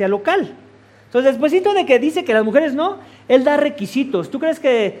la iglesia local. Entonces, despuésito de que dice que las mujeres no, él da requisitos. ¿Tú crees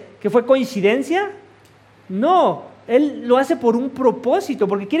que fue coincidencia? No, él lo hace por un propósito,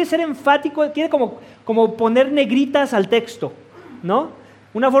 porque quiere ser enfático, quiere como poner negritas al texto, ¿no?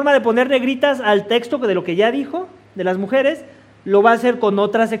 Una forma de poner negritas al texto de lo que ya dijo de las mujeres, lo va a hacer con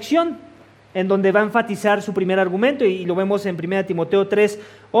otra sección, en donde va a enfatizar su primer argumento, y lo vemos en 1 Timoteo 3,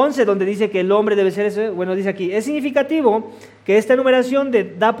 11, donde dice que el hombre debe ser eso. Bueno, dice aquí, es significativo que esta enumeración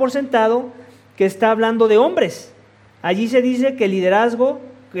da por sentado que está hablando de hombres. Allí se dice que el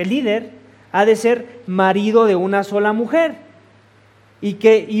líder ha de ser marido de una sola mujer,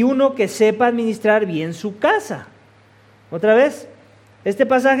 y uno que sepa administrar bien su casa. Otra vez, este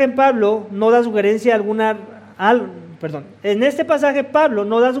pasaje en Pablo no da sugerencia alguna, en este pasaje Pablo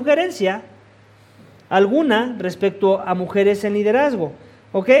no da sugerencia alguna respecto a mujeres en liderazgo,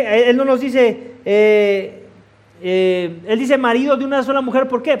 ¿ok? Él no nos dice, él dice marido de una sola mujer.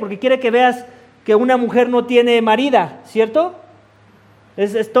 ¿Por qué? Porque quiere que veas que una mujer no tiene marida, ¿cierto?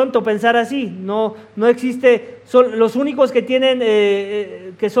 Es tonto pensar así. No existe. Son los únicos que tienen,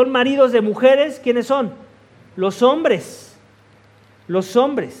 que son maridos de mujeres. ¿Quiénes son? Los hombres. Los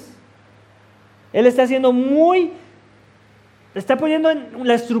hombres. Él está poniendo en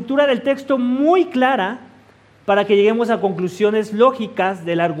la estructura del texto muy clara para que lleguemos a conclusiones lógicas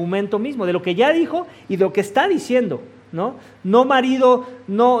del argumento mismo, de lo que ya dijo y de lo que está diciendo, ¿no? No marido,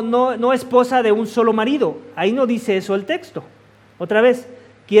 no esposa de un solo marido. Ahí no dice eso el texto. Otra vez,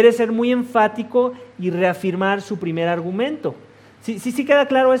 quiere ser muy enfático y reafirmar su primer argumento. ¿Sí queda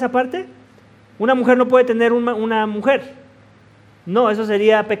claro esa parte? Una mujer no puede tener una mujer. No, eso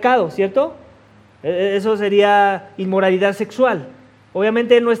sería pecado, ¿cierto? Eso sería inmoralidad sexual.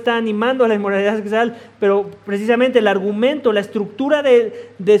 Obviamente él no está animando a la inmoralidad sexual, pero precisamente el argumento, la estructura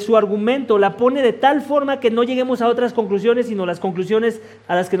de su argumento la pone de tal forma que no lleguemos a otras conclusiones, sino las conclusiones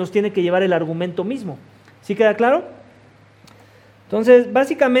a las que nos tiene que llevar el argumento mismo. ¿Sí queda claro? Entonces,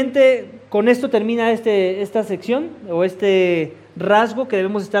 básicamente, con esto termina esta sección, o este rasgo que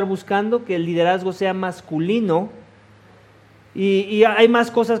debemos estar buscando, que el liderazgo sea masculino. Y hay más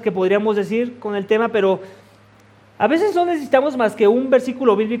cosas que podríamos decir con el tema, pero a veces no necesitamos más que un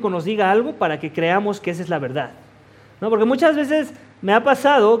versículo bíblico nos diga algo para que creamos que esa es la verdad, ¿no? Porque muchas veces me ha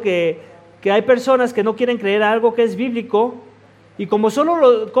pasado que hay personas que no quieren creer algo que es bíblico, y como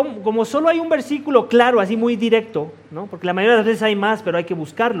solo hay un versículo claro, así muy directo, ¿no? Porque la mayoría de las veces hay más, pero hay que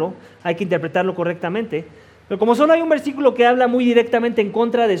buscarlo, hay que interpretarlo correctamente. Pero como solo hay un versículo que habla muy directamente en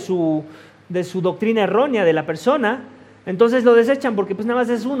contra de su doctrina errónea de la persona, entonces lo desechan porque pues nada más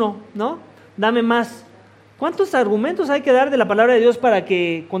es uno, ¿no? Dame más. ¿Cuántos argumentos hay que dar de la palabra de Dios para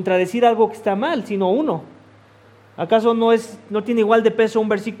que contradecir algo que está mal, sino uno? ¿Acaso no tiene igual de peso un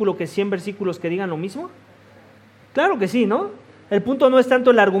versículo que 100 versículos que digan lo mismo? Claro que sí, ¿no? El punto no es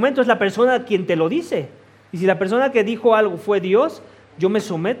tanto el argumento, es la persona quien te lo dice. Y si la persona que dijo algo fue Dios, yo me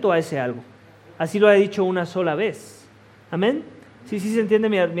someto a ese algo. Así lo he dicho una sola vez. ¿Amén? ¿Sí se entiende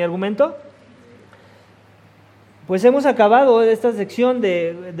mi argumento? Pues hemos acabado esta sección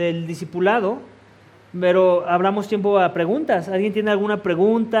del discipulado, pero abramos tiempo a preguntas. ¿Alguien tiene alguna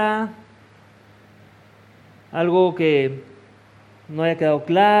pregunta? ¿Algo que no haya quedado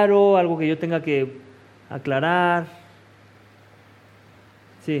claro? ¿Algo que yo tenga que aclarar?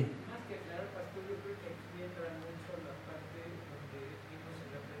 Sí. Más que aclarar, pastor, yo creo que aquí entra mucho la parte donde vimos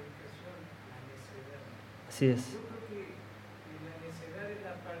en la predicación, la necedad. Así es. Yo creo que la necedad es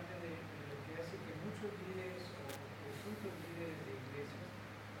la parte de lo que hace que muchos líderes o presuntos líderes de iglesias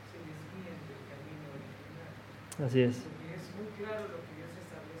se desvíen del camino original. Así es. Porque es muy claro lo que Dios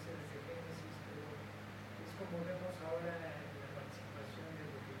establece desde Génesis, pero es como vemos ahora en la participación de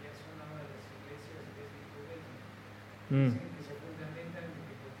lo que ya son ahora las iglesias bíblicas. Que se fundamentan en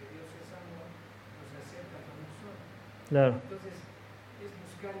que porque Dios es amor, nos acepta como son. Claro. Entonces, es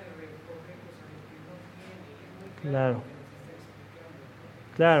buscarle recovecos a lo que no tiene, y es muy Claro. claro lo que nos está explicando, ¿no?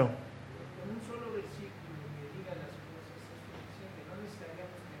 Claro. Con un solo versículo que diga las cosas es suficiente, no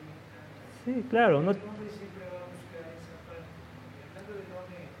necesitaríamos tener tantas. Sí, claro. No. El hombre siempre va a buscar esa parte. Y hablando del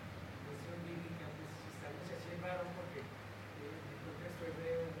hombre, cuestión bíblica, pues se establece así el varón porque el contexto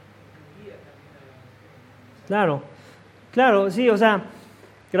hebreo incluía también a la mujer. Claro. Claro, sí, o sea,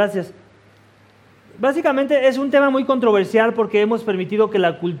 gracias. Básicamente es un tema muy controversial porque hemos permitido que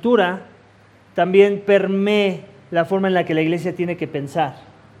la cultura también permee la forma en la que la iglesia tiene que pensar,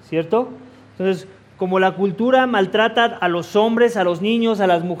 ¿cierto? Entonces, como la cultura maltrata a los hombres, a los niños, a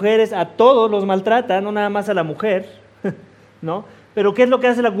las mujeres, a todos los maltrata, no nada más a la mujer, ¿no? Pero ¿qué es lo que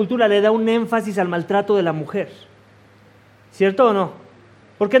hace la cultura? Le da un énfasis al maltrato de la mujer, ¿cierto o no?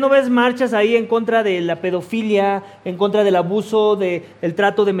 ¿Por qué no ves marchas ahí en contra de la pedofilia, en contra del abuso, del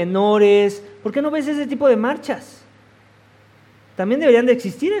trato de menores? ¿Por qué no ves ese tipo de marchas? También deberían de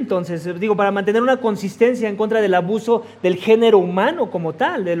existir entonces, para mantener una consistencia en contra del abuso del género humano como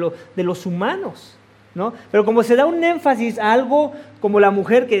tal, de los humanos, ¿no? Pero como se da un énfasis a algo como la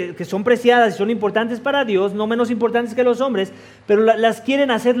mujer, que son preciadas y son importantes para Dios, no menos importantes que los hombres, pero las quieren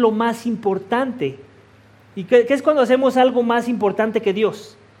hacer lo más importante. ¿Y qué es cuando hacemos algo más importante que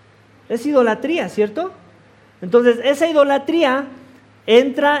Dios? Es idolatría, ¿cierto? Entonces, esa idolatría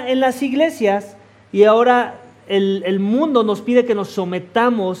entra en las iglesias y ahora el mundo nos pide que nos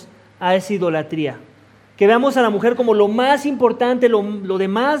sometamos a esa idolatría. Que veamos a la mujer como lo más importante, lo de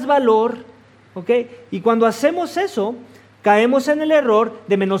más valor, ¿ok? Y cuando hacemos eso, caemos en el error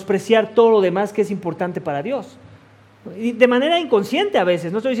de menospreciar todo lo demás que es importante para Dios. Y de manera inconsciente a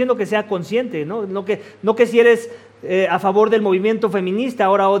veces, no estoy diciendo que sea consciente, no que si eres a favor del movimiento feminista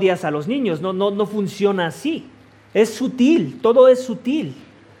ahora odias a los niños, no funciona así. Es sutil, todo es sutil,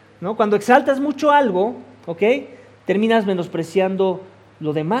 ¿no? Cuando exaltas mucho algo, ¿ok? Terminas menospreciando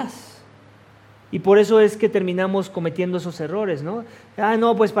lo demás. Y por eso es que terminamos cometiendo esos errores, ¿no?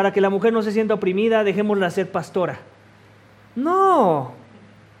 No, pues para que la mujer no se sienta oprimida, dejémosla ser pastora. No,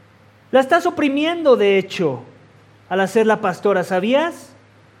 la estás oprimiendo de hecho al hacerla pastora, ¿sabías?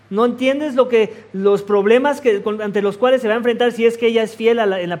 ¿No entiendes los problemas ante los cuales se va a enfrentar si es que ella es fiel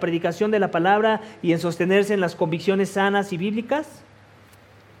en la predicación de la palabra y en sostenerse en las convicciones sanas y bíblicas?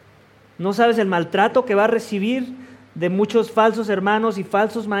 ¿No sabes el maltrato que va a recibir de muchos falsos hermanos y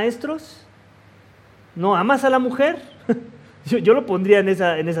falsos maestros? ¿No amas a la mujer? Yo lo pondría en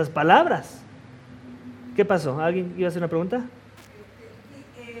esas palabras. ¿Qué pasó? ¿Alguien iba a hacer una pregunta?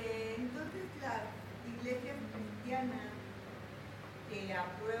 Entonces las iglesias cristianas que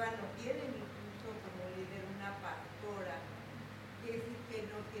aprueban o quieren incluso como líder una pastora, ¿quiere decir que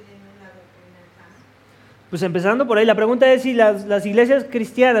no tienen una doctrina sana? Pues empezando por ahí, la pregunta es si las iglesias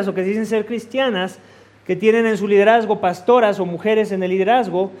cristianas o que dicen ser cristianas que tienen en su liderazgo pastoras o mujeres en el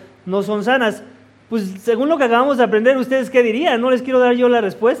liderazgo no son sanas. Pues según lo que acabamos de aprender, ¿ustedes qué dirían? No les quiero dar yo la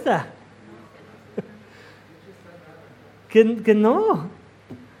respuesta. Que no.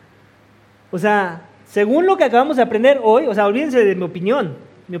 O sea, según lo que acabamos de aprender hoy, o sea, olvídense de mi opinión.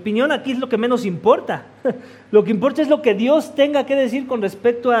 Mi opinión aquí es lo que menos importa. Lo que importa es lo que Dios tenga que decir con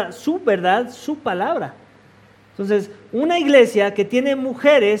respecto a su verdad, su palabra. Entonces, una iglesia que tiene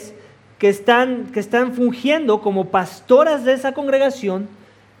mujeres que están fungiendo como pastoras de esa congregación,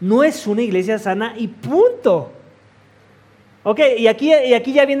 no es una iglesia sana y punto. Ok, y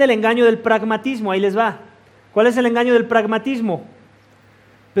aquí ya viene el engaño del pragmatismo, ahí les va. ¿Cuál es el engaño del pragmatismo?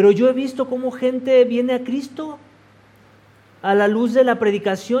 Pero yo he visto cómo gente viene a Cristo a la luz de la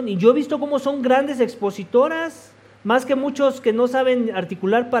predicación, y yo he visto cómo son grandes expositoras, más que muchos que no saben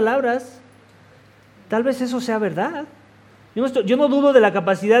articular palabras. Tal vez eso sea verdad. Yo no dudo de la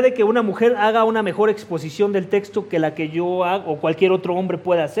capacidad de que una mujer haga una mejor exposición del texto que la que yo hago o cualquier otro hombre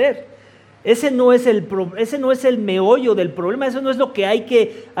pueda hacer. Ese no es el meollo del problema, eso no es lo que hay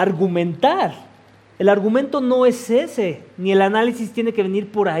que argumentar. El argumento no es ese, ni el análisis tiene que venir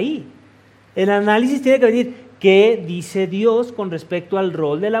por ahí. El análisis tiene que venir, ¿qué dice Dios con respecto al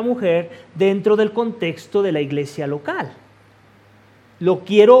rol de la mujer dentro del contexto de la iglesia local? ¿Lo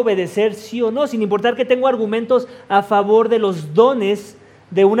quiero obedecer sí o no? Sin importar que tengo argumentos a favor de los dones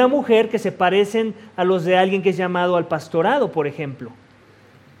de una mujer que se parecen a los de alguien que es llamado al pastorado, por ejemplo.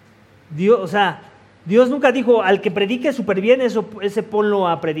 Dios nunca dijo, al que predique súper bien, ese ponlo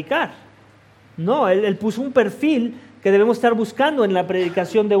a predicar. No, él puso un perfil que debemos estar buscando en la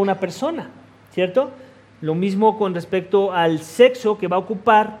predicación de una persona, ¿cierto? Lo mismo con respecto al sexo que va a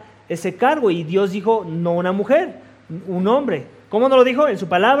ocupar ese cargo. Y Dios dijo, no una mujer, un hombre. ¿Cómo no lo dijo? En su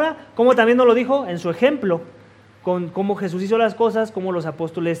palabra. ¿Cómo también no lo dijo? En su ejemplo. Con cómo Jesús hizo las cosas, cómo los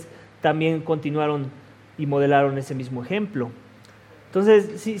apóstoles también continuaron y modelaron ese mismo ejemplo.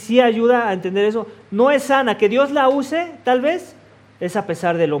 Entonces, sí ayuda a entender eso. No es sana. Que Dios la use, tal vez, es a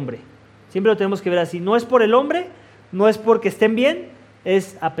pesar del hombre. Siempre lo tenemos que ver así. No es por el hombre, no es porque estén bien,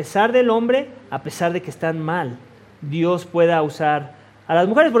 es a pesar del hombre, a pesar de que están mal. Dios pueda usar a las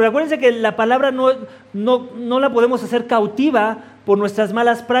mujeres, porque acuérdense que la palabra no la podemos hacer cautiva por nuestras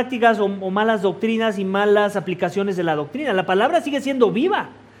malas prácticas o malas doctrinas y malas aplicaciones de la doctrina. La palabra sigue siendo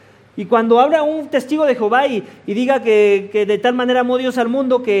viva. Y cuando habla un testigo de Jehová y diga que de tal manera amó Dios al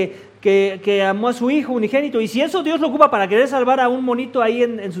mundo que amó a su Hijo unigénito, y si eso Dios lo ocupa para querer salvar a un monito ahí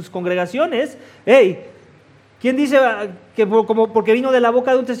en sus congregaciones, hey, ¿quién dice que porque vino de la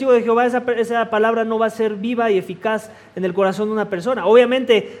boca de un testigo de Jehová esa palabra no va a ser viva y eficaz en el corazón de una persona?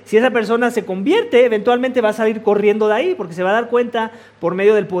 Obviamente, si esa persona se convierte, eventualmente va a salir corriendo de ahí, porque se va a dar cuenta por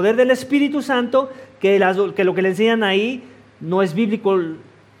medio del poder del Espíritu Santo que lo que le enseñan ahí no es bíblico,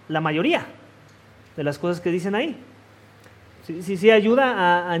 la mayoría de las cosas que dicen ahí. Sí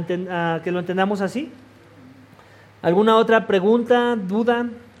ayuda a que lo entendamos así. ¿Alguna otra pregunta, duda,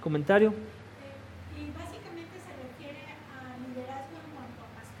 comentario?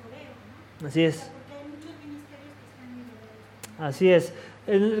 Así es. Así es.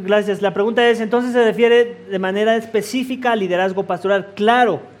 Gracias. La pregunta es, ¿entonces se refiere de manera específica al liderazgo pastoral?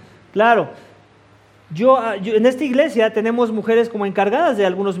 Claro. Yo en esta iglesia tenemos mujeres como encargadas de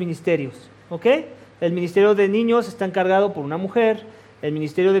algunos ministerios, ¿ok? El ministerio de niños está encargado por una mujer, el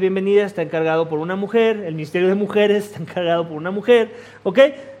ministerio de bienvenida está encargado por una mujer, el ministerio de mujeres está encargado por una mujer, ¿ok?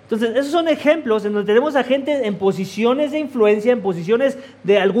 Entonces, esos son ejemplos en donde tenemos a gente en posiciones de influencia, en posiciones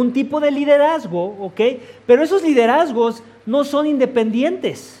de algún tipo de liderazgo, ¿ok? Pero esos liderazgos no son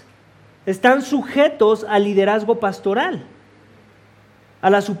independientes, están sujetos al liderazgo pastoral, a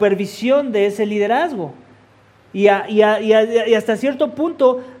la supervisión de ese liderazgo y hasta cierto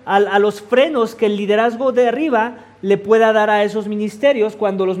punto a los frenos que el liderazgo de arriba le pueda dar a esos ministerios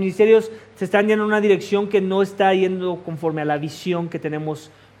cuando los ministerios se están yendo en una dirección que no está yendo conforme a la visión que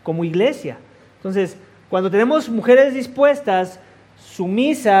tenemos como iglesia. Entonces, cuando tenemos mujeres dispuestas,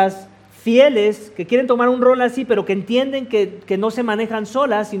 sumisas, fieles, que quieren tomar un rol así, pero que entienden que no se manejan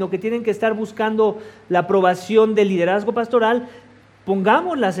solas, sino que tienen que estar buscando la aprobación del liderazgo pastoral,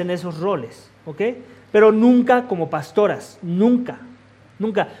 pongámoslas en esos roles, ¿ok? Pero nunca como pastoras, nunca.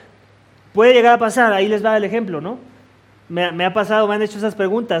 Puede llegar a pasar, ahí les va el ejemplo, ¿no? Me ha pasado, me han hecho esas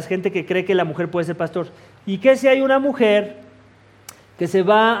preguntas, gente que cree que la mujer puede ser pastor. ¿Y qué si hay una mujer que se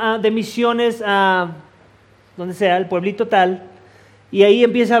va de misiones a donde sea, el pueblito tal, y ahí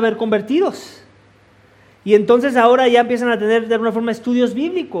empieza a haber convertidos? Y entonces ahora ya empiezan a tener de alguna forma estudios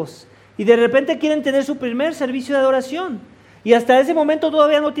bíblicos, y de repente quieren tener su primer servicio de adoración. Y hasta ese momento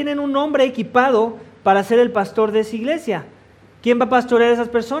todavía no tienen un hombre equipado para ser el pastor de esa iglesia. ¿Quién va a pastorear a esas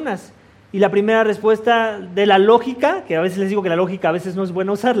personas? Y la primera respuesta de la lógica, que a veces les digo que la lógica a veces no es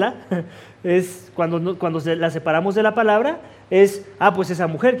buena usarla, es cuando la separamos de la palabra, es, pues esa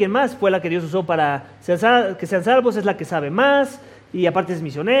mujer, ¿quién más? Fue la que Dios usó para que sean salvos, es la que sabe más, y aparte es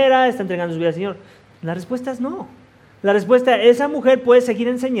misionera, está entregando su vida al Señor. La respuesta es no. La respuesta, esa mujer puede seguir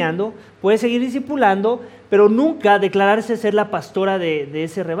enseñando, puede seguir discipulando, pero nunca declararse ser la pastora de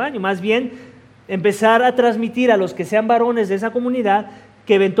ese rebaño. Más bien, empezar a transmitir a los que sean varones de esa comunidad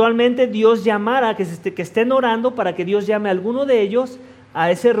que eventualmente Dios llamara, que estén orando para que Dios llame a alguno de ellos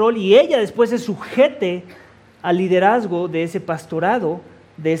a ese rol y ella después se sujete al liderazgo de ese pastorado,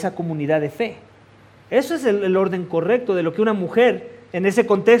 de esa comunidad de fe. Eso es el orden correcto de lo que una mujer, en ese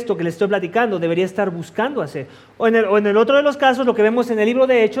contexto que les estoy platicando, debería estar buscando hacer. O en el otro de los casos, lo que vemos en el libro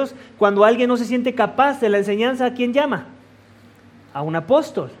de Hechos, cuando alguien no se siente capaz de la enseñanza, ¿a quién llama? A un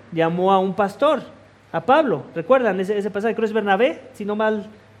apóstol, llamó a un pastor, a Pablo. ¿Recuerdan ese pasaje? Creo que es Bernabé, si no mal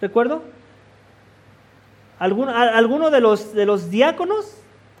recuerdo. Alguno de los diáconos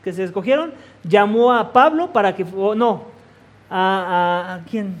que se escogieron llamó a Pablo para que, ¿a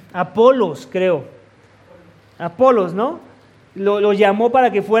quién? Apolos, creo. Apolos, ¿no? Lo llamó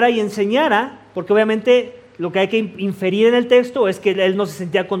para que fuera y enseñara, porque obviamente lo que hay que inferir en el texto es que él no se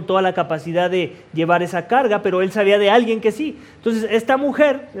sentía con toda la capacidad de llevar esa carga, pero él sabía de alguien que sí. Entonces, esta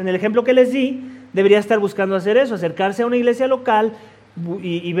mujer, en el ejemplo que les di, debería estar buscando hacer eso, acercarse a una iglesia local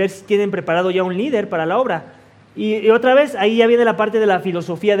y ver si tienen preparado ya un líder para la obra. Y otra vez, ahí ya viene la parte de la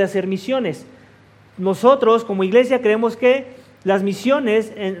filosofía de hacer misiones. Nosotros, como iglesia, creemos que las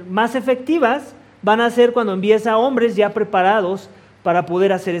misiones más efectivas van a ser cuando envíes a hombres ya preparados para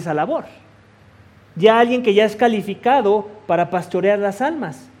poder hacer esa labor. Ya alguien que ya es calificado para pastorear las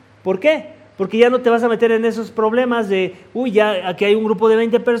almas. ¿Por qué? Porque ya no te vas a meter en esos problemas de, ya aquí hay un grupo de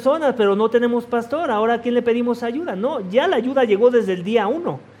 20 personas, pero no tenemos pastor, ahora ¿a quién le pedimos ayuda? No, ya la ayuda llegó desde el día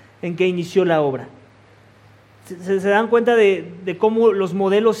 1 en que inició la obra. ¿Se dan cuenta de cómo los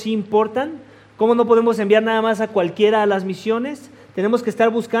modelos sí importan? ¿Cómo no podemos enviar nada más a cualquiera a las misiones? Tenemos que estar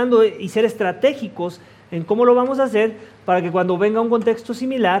buscando y ser estratégicos en cómo lo vamos a hacer para que cuando venga un contexto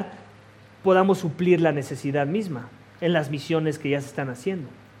similar podamos suplir la necesidad misma en las misiones que ya se están haciendo.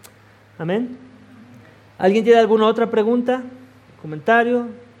 Amén. ¿Alguien tiene alguna otra pregunta, comentario,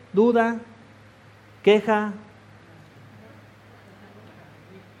 duda, queja?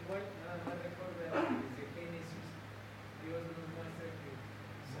 Igual, nada más recuerda desde Génesis, Dios nos muestra que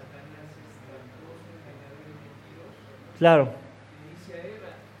Satanás es tramposo, engañador y mentiroso. Claro. Le dice a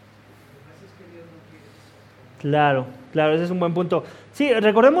Eva, lo que pasa es que Dios no quiere eso. Claro, ese es un buen punto. Sí,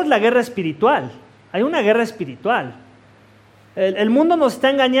 recordemos la guerra espiritual. Hay una guerra espiritual. El mundo nos está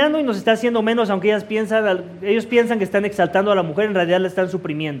engañando y nos está haciendo menos, aunque ellos piensan que están exaltando a la mujer, en realidad la están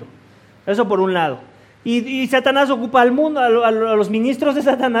suprimiendo. Eso por un lado. Y Satanás ocupa al mundo, a los ministros de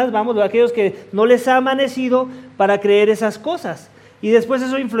Satanás, a aquellos que no les ha amanecido para creer esas cosas. Y después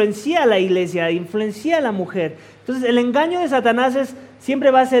eso influencia a la iglesia, influencia a la mujer. Entonces el engaño de Satanás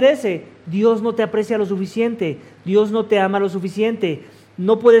siempre va a ser ese: Dios no te aprecia lo suficiente, Dios no te ama lo suficiente.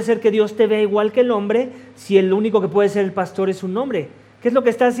 No puede ser que Dios te vea igual que el hombre si el único que puede ser el pastor es un hombre. ¿Qué es lo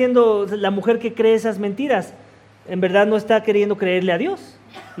que está haciendo la mujer que cree esas mentiras? En verdad no está queriendo creerle a Dios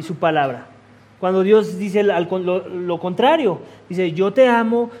y su palabra. Cuando Dios dice lo contrario, dice: yo te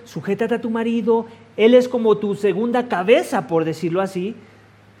amo, sujétate a tu marido, él es como tu segunda cabeza, por decirlo así.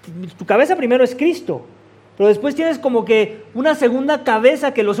 Tu cabeza primero es Cristo, pero después tienes como que una segunda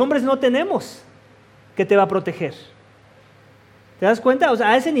cabeza que los hombres no tenemos, que te va a proteger. ¿Te das cuenta? O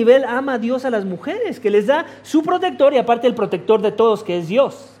sea, a ese nivel ama a Dios a las mujeres, que les da su protector y aparte el protector de todos, que es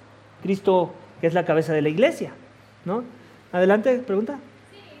Dios. Cristo, que es la cabeza de la iglesia, ¿no? Adelante, pregunta.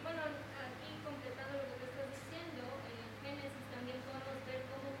 Sí, bueno, aquí completando lo que tú estás diciendo, en Génesis también podemos ver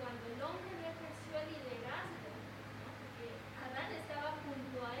cómo cuando el hombre no ejerció el liderazgo, ¿no? Porque Adán estaba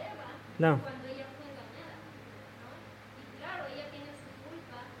junto a Eva cuando ella fue engañada, ¿no? Y claro, ella tiene su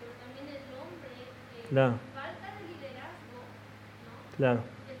culpa, pero también el hombre falta de liderazgo, ¿no? Claro.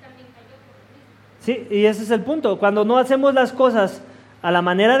 Él también cayó por lo mismo. Sí, y ese es el punto. Cuando no hacemos las cosas a la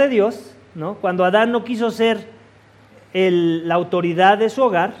manera de Dios, ¿no? Cuando Adán no quiso ser la autoridad de su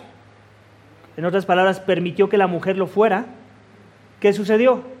hogar, en otras palabras, permitió que la mujer lo fuera, ¿qué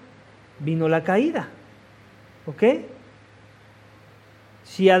sucedió? Vino la caída. ¿Ok?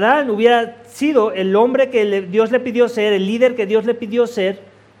 Si Adán hubiera sido el hombre que Dios le pidió ser, el líder que Dios le pidió ser,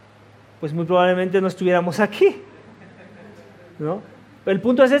 pues muy probablemente no estuviéramos aquí, ¿no? Pero el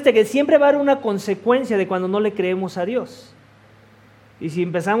punto es que siempre va a haber una consecuencia de cuando no le creemos a Dios. Y si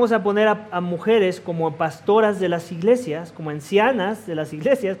empezamos a poner a mujeres como pastoras de las iglesias, como ancianas de las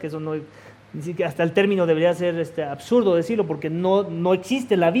iglesias, que eso no, ni siquiera hasta el término debería ser absurdo decirlo porque no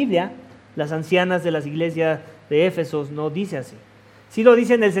existe en la Biblia, las ancianas de las iglesias de Éfeso, no dice así. Sí lo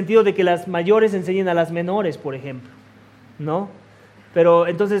dice en el sentido de que las mayores enseñen a las menores, por ejemplo, ¿no? Pero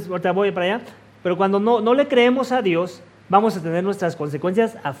entonces, ahorita voy para allá, pero cuando no le creemos a Dios, vamos a tener nuestras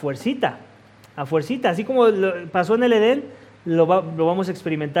consecuencias a fuercita, así como pasó en el Edén, lo vamos a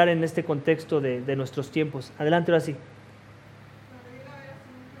experimentar en este contexto de nuestros tiempos. Adelante, ahora sí.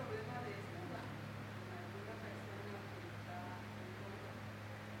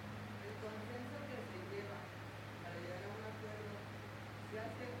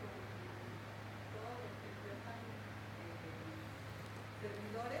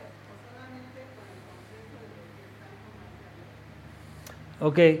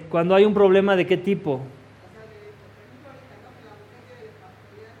 Ok, cuando hay un problema, ¿de qué tipo?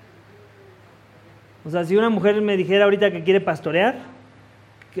 O sea, si una mujer me dijera ahorita que quiere pastorear,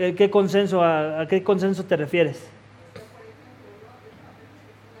 ¿qué consenso, a qué consenso te refieres?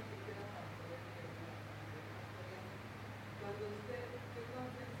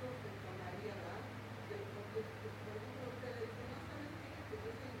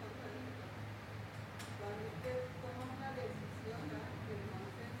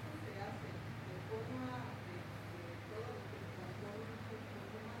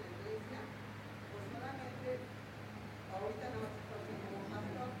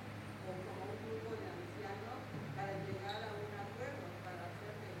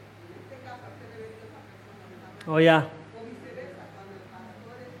 Oh, ya.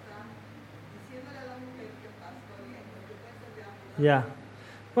 Ya.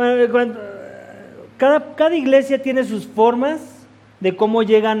 Bueno, cada iglesia tiene sus formas de cómo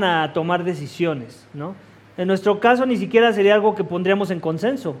llegan a tomar decisiones, ¿no? En nuestro caso ni siquiera sería algo que pondríamos en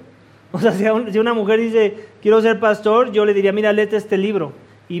consenso. O sea, si una mujer dice, quiero ser pastor, yo le diría, mira, léete este libro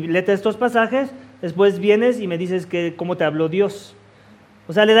y léete estos pasajes, después vienes y me dices cómo te habló Dios.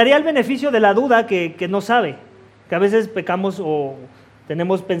 O sea, le daría el beneficio de la duda que no sabe, que a veces pecamos o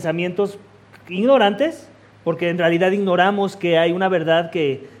tenemos pensamientos ignorantes, porque en realidad ignoramos que hay una verdad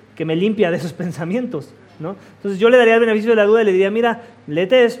que me limpia de esos pensamientos, ¿no? Entonces yo le daría el beneficio de la duda y le diría, mira,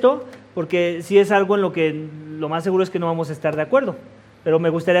 léete esto, porque si es algo en lo que lo más seguro es que no vamos a estar de acuerdo, pero me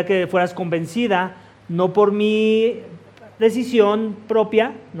gustaría que fueras convencida, no por mi decisión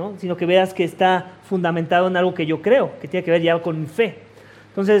propia, ¿no? Sino que veas que está fundamentado en algo que yo creo, que tiene que ver ya con mi fe.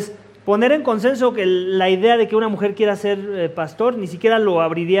 Entonces, poner en consenso que la idea de que una mujer quiera ser pastor, ni siquiera lo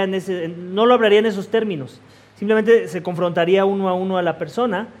abriría no lo hablaría en esos términos. Simplemente se confrontaría uno a uno a la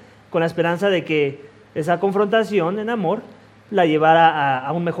persona con la esperanza de que esa confrontación en amor la llevara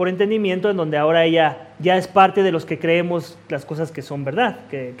a un mejor entendimiento en donde ahora ella ya es parte de los que creemos las cosas que son verdad,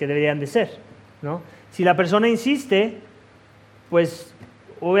 que deberían de ser, ¿no? Si la persona insiste, pues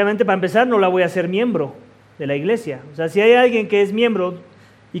obviamente para empezar no la voy a hacer miembro de la iglesia. O sea, si hay alguien que es miembro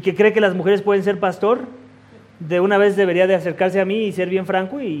y que cree que las mujeres pueden ser pastor, de una vez debería de acercarse a mí y ser bien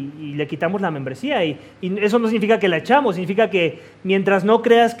franco y le quitamos la membresía. Y eso no significa que la echamos, significa que mientras no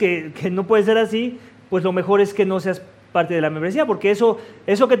creas que no puede ser así, pues lo mejor es que no seas parte de la membresía, porque eso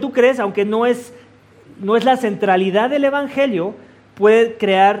que tú crees, aunque no es la centralidad del evangelio, puede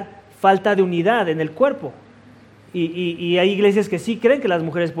crear falta de unidad en el cuerpo. Y hay iglesias que sí creen que las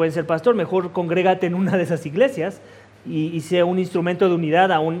mujeres pueden ser pastor, mejor congrégate en una de esas iglesias y sea un instrumento de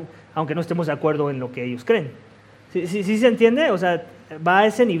unidad, aunque no estemos de acuerdo en lo que ellos creen. ¿Sí se entiende? O sea, va a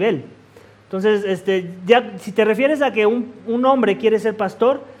ese nivel. Entonces, ya si te refieres a que un hombre quiere ser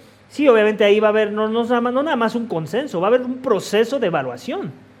pastor, sí, obviamente ahí va a haber no nada más un consenso, va a haber un proceso de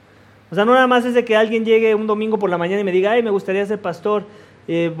evaluación. O sea, no nada más es de que alguien llegue un domingo por la mañana y me diga, ay, me gustaría ser pastor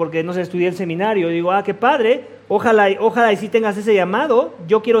porque, no sé, estudié el seminario. Y digo, qué padre, ojalá y sí tengas ese llamado,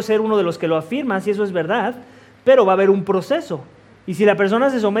 yo quiero ser uno de los que lo afirman, si eso es verdad, pero va a haber un proceso. Y si la persona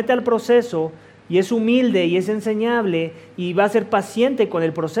se somete al proceso y es humilde y es enseñable y va a ser paciente con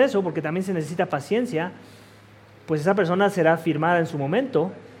el proceso, porque también se necesita paciencia, pues esa persona será firmada en su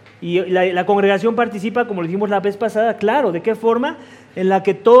momento. Y la congregación participa, como lo dijimos la vez pasada, claro, ¿de qué forma? En la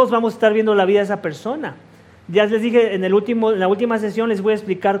que todos vamos a estar viendo la vida de esa persona. Ya les dije, en la última sesión les voy a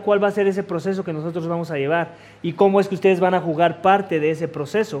explicar cuál va a ser ese proceso que nosotros vamos a llevar y cómo es que ustedes van a jugar parte de ese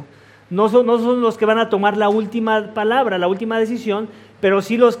proceso. No son los que van a tomar la última palabra, la última decisión, pero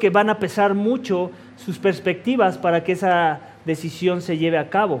sí los que van a pesar mucho sus perspectivas para que esa decisión se lleve a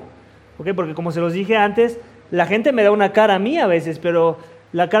cabo. ¿Okay? Porque como se los dije antes, la gente me da una cara a mí a veces, pero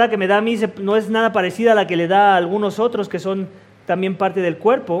la cara que me da a mí no es nada parecida a la que le da a algunos otros que son también parte del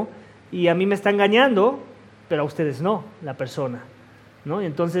cuerpo, y a mí me está engañando, pero a ustedes no, la persona, ¿no? Y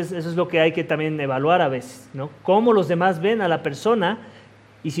entonces eso es lo que hay que también evaluar a veces, ¿no? Cómo los demás ven a la persona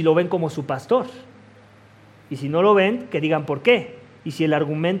y si lo ven como su pastor. Y si no lo ven, que digan por qué. Y si el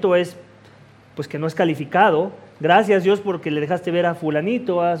argumento es pues que no es calificado. Gracias Dios porque le dejaste ver a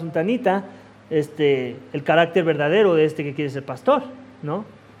fulanito, a sultanita, el carácter verdadero de que quiere ser pastor, ¿no?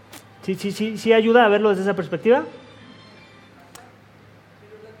 Sí ayuda a verlo desde esa perspectiva.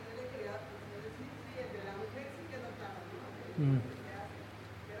 Pero lo que yo le quería decir, sí, el de la mujer sí quedó claro, ¿no?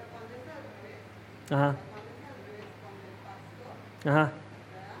 Pero cuando es al revés, Ajá. cuando el pastor,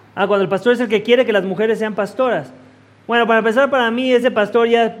 Ajá. Cuando el pastor es el que quiere que las mujeres sean pastoras. Bueno, para empezar, para mí ese pastor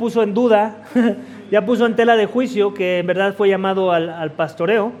ya puso en duda, ya puso en tela de juicio que en verdad fue llamado al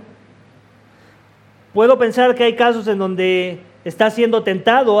pastoreo. Puedo pensar que hay casos en donde está siendo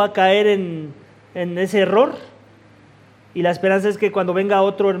tentado a caer en ese error, y la esperanza es que cuando venga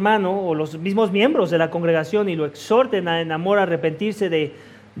otro hermano o los mismos miembros de la congregación y lo exhorten en amor a arrepentirse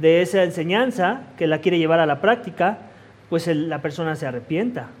de esa enseñanza que la quiere llevar a la práctica, pues la persona se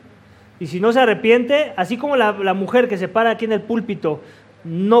arrepienta. Y si no se arrepiente, así como la mujer que se para aquí en el púlpito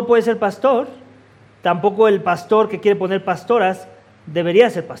no puede ser pastor, tampoco el pastor que quiere poner pastoras debería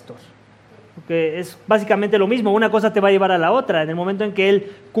ser pastor. Porque es básicamente lo mismo, una cosa te va a llevar a la otra. En el momento en que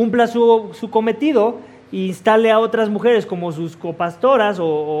él cumpla su cometido e instale a otras mujeres como sus copastoras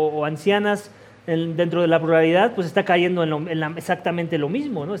o ancianas dentro de la pluralidad, pues está cayendo en exactamente lo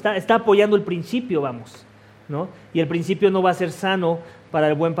mismo, ¿no? Está apoyando el principio, vamos, ¿no? Y el principio no va a ser sano para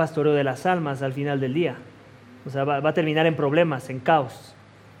el buen pastoreo de las almas al final del día. O sea, va a terminar en problemas, en caos,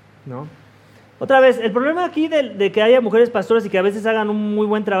 ¿no? Otra vez, el problema aquí de que haya mujeres pastoras y que a veces hagan un muy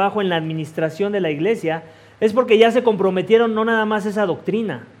buen trabajo en la administración de la iglesia es porque ya se comprometieron no nada más esa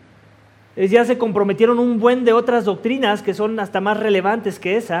doctrina, ya se comprometieron un buen de otras doctrinas que son hasta más relevantes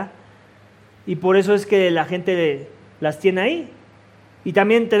que esa, y por eso es que la gente las tiene ahí. Y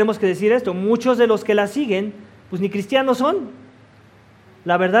también tenemos que decir esto, muchos de los que las siguen, pues ni cristianos son.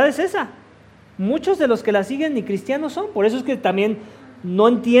 La verdad es esa, muchos de los que las siguen ni cristianos son, por eso es que también no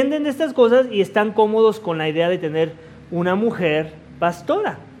entienden estas cosas y están cómodos con la idea de tener una mujer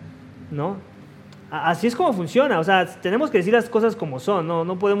pastora, ¿no? Así es como funciona, o sea, tenemos que decir las cosas como son,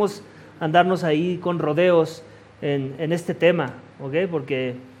 no podemos andarnos ahí con rodeos en este tema, ¿ok?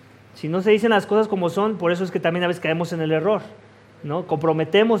 Porque si no se dicen las cosas como son, por eso es que también a veces caemos en el error, ¿no?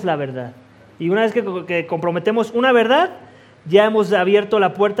 Comprometemos la verdad. Y una vez que comprometemos una verdad, ya hemos abierto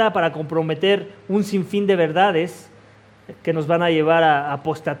la puerta para comprometer un sinfín de verdades que nos van a llevar a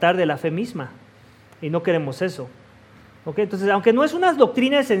apostatar de la fe misma. Y no queremos eso. ¿Ok? Entonces, aunque no es una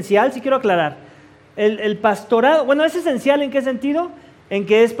doctrina esencial, sí quiero aclarar. El pastorado, bueno, ¿es esencial en qué sentido? En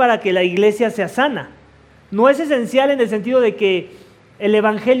que es para que la iglesia sea sana. No es esencial en el sentido de que el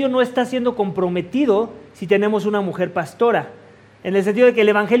evangelio no está siendo comprometido si tenemos una mujer pastora. En el sentido de que el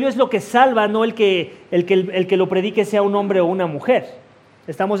evangelio es lo que salva, no el que lo predique sea un hombre o una mujer.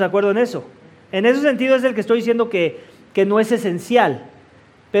 ¿Estamos de acuerdo en eso? En ese sentido es el que estoy diciendo que no es esencial,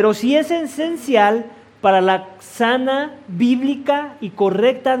 pero sí es esencial para la sana, bíblica y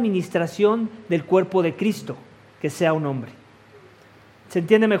correcta administración del cuerpo de Cristo, que sea un hombre. ¿Se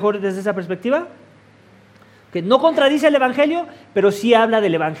entiende mejor desde esa perspectiva? Que no contradice el evangelio, pero sí habla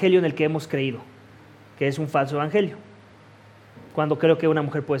del evangelio en el que hemos creído, que es un falso evangelio, cuando creo que una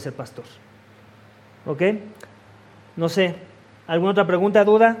mujer puede ser pastor. ¿Ok? No sé, ¿alguna otra pregunta,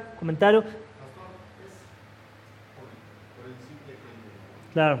 duda, comentario?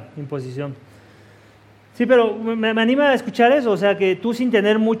 Claro, imposición. Sí, pero me anima a escuchar eso, o sea, que tú sin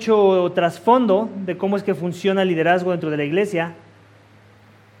tener mucho trasfondo de cómo es que funciona el liderazgo dentro de la iglesia,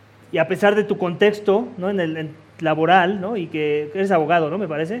 y a pesar de tu contexto, ¿no? en laboral, ¿no? Y que eres abogado, ¿no? Me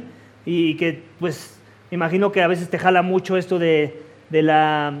parece, y que pues me imagino que a veces te jala mucho esto de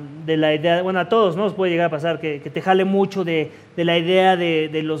la idea, bueno, a todos, ¿no? Nos puede llegar a pasar que te jale mucho de la idea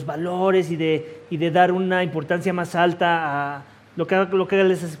de los valores y de dar una importancia más alta a lo que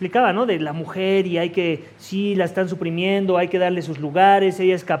les explicaba, ¿no? De la mujer, y sí, la están suprimiendo, hay que darle sus lugares,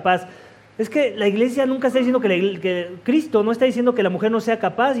 ella es capaz. Es que la iglesia nunca está diciendo que Cristo no está diciendo que la mujer no sea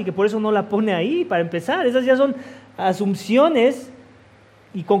capaz y que por eso no la pone ahí, para empezar. Esas ya son asunciones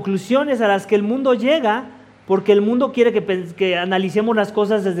y conclusiones a las que el mundo llega porque el mundo quiere que analicemos las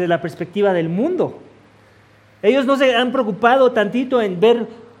cosas desde la perspectiva del mundo. Ellos no se han preocupado tantito en ver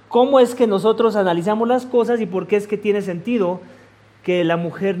cómo es que nosotros analizamos las cosas y por qué es que tiene sentido que la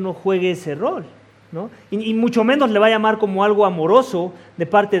mujer no juegue ese rol, ¿no? Y mucho menos le va a llamar como algo amoroso de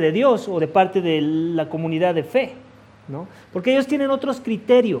parte de Dios o de parte de la comunidad de fe, ¿no? Porque ellos tienen otros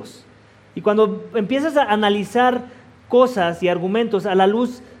criterios. Y cuando empiezas a analizar cosas y argumentos a la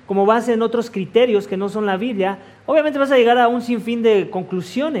luz como base en otros criterios que no son la Biblia, obviamente vas a llegar a un sinfín de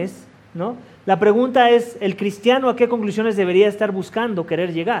conclusiones, ¿no? La pregunta es, ¿el cristiano a qué conclusiones debería estar buscando,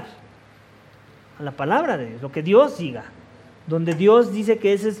 querer llegar? A la palabra de Dios, lo que Dios diga, donde Dios dice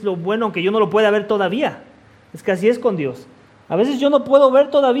que ese es lo bueno, aunque yo no lo pueda ver todavía. Es que así es con Dios. A veces yo no puedo ver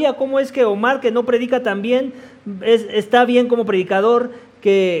todavía cómo es que Omar, que no predica tan bien, está bien como predicador,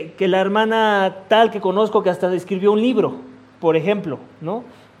 que la hermana tal que conozco que hasta escribió un libro, por ejemplo, ¿no?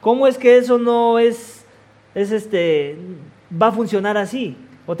 ¿Cómo es que eso no va a funcionar así?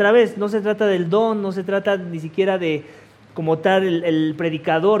 Otra vez, no se trata del don, no se trata ni siquiera de como tal el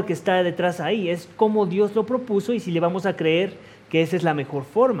predicador que está detrás ahí, es como Dios lo propuso y si le vamos a creer que esa es la mejor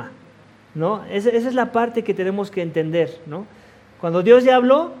forma, ¿no? Esa es la parte que tenemos que entender, ¿no? Cuando Dios ya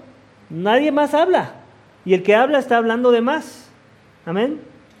habló, nadie más habla, y el que habla está hablando de más. Amén.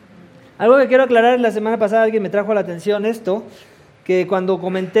 Algo que quiero aclarar, la semana pasada alguien me trajo a la atención esto, que cuando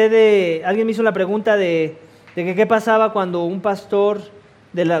comenté alguien me hizo la pregunta de que qué pasaba cuando un pastor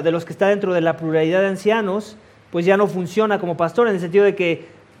de los que está dentro de la pluralidad de ancianos, pues ya no funciona como pastor, en el sentido de que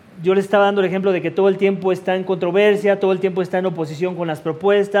yo le estaba dando el ejemplo de que todo el tiempo está en controversia, todo el tiempo está en oposición con las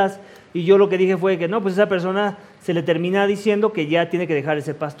propuestas, y yo lo que dije fue que no, pues esa persona se le termina diciendo que ya tiene que dejar de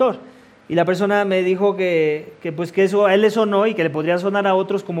ser pastor. Y la persona me dijo que eso a él le sonó y que le podría sonar a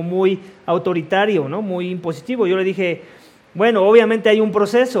otros como muy autoritario, ¿no? Muy impositivo. Yo le dije, bueno, obviamente hay un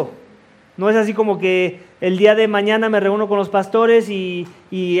proceso. No es así como que el día de mañana me reúno con los pastores y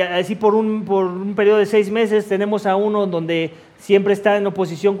así por un periodo de 6 meses tenemos a uno donde siempre está en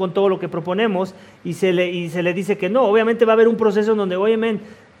oposición con todo lo que proponemos y se le dice que no. Obviamente va a haber un proceso en donde, oye,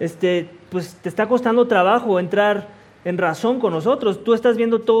 pues te está costando trabajo entrar en razón con nosotros. Tú estás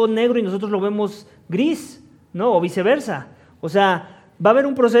viendo todo negro y nosotros lo vemos gris, ¿no? O viceversa. O sea, va a haber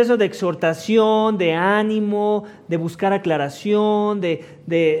un proceso de exhortación, de ánimo, de buscar aclaración,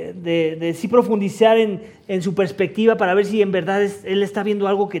 de sí profundizar en su perspectiva para ver si en verdad él está viendo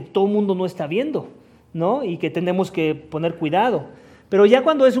algo que todo el mundo no está viendo, ¿no? Y que tenemos que poner cuidado. Pero ya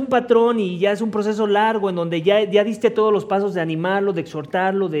cuando es un patrón y ya es un proceso largo en donde ya diste todos los pasos de animarlo, de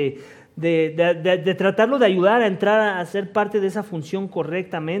exhortarlo, de tratarlo de ayudar a entrar a ser parte de esa función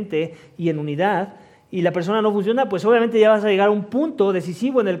correctamente y en unidad, y la persona no funciona, pues obviamente ya vas a llegar a un punto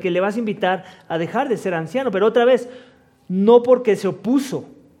decisivo en el que le vas a invitar a dejar de ser anciano. Pero otra vez, no porque se opuso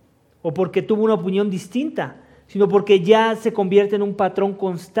o porque tuvo una opinión distinta, sino porque ya se convierte en un patrón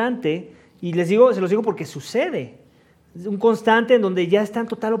constante, y se los digo porque sucede. Es un constante en donde ya está en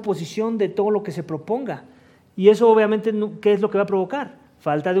total oposición de todo lo que se proponga. Y eso obviamente, ¿qué es lo que va a provocar?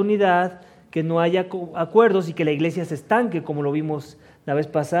 Falta de unidad, que no haya acuerdos y que la iglesia se estanque, como lo vimos la vez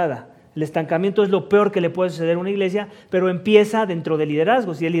pasada. El estancamiento es lo peor que le puede suceder a una iglesia, pero empieza dentro del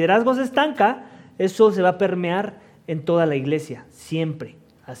liderazgo. Si el liderazgo se estanca, eso se va a permear en toda la iglesia, siempre.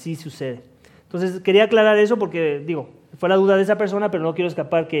 Así sucede. Entonces, quería aclarar eso porque, fue la duda de esa persona, pero no quiero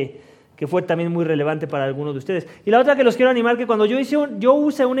escapar que fue también muy relevante para algunos de ustedes. Y la otra que los quiero animar, que cuando yo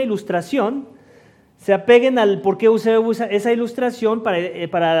use una ilustración, se apeguen al por qué usé esa ilustración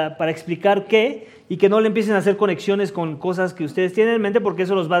para explicar qué, y que no le empiecen a hacer conexiones con cosas que ustedes tienen en mente, porque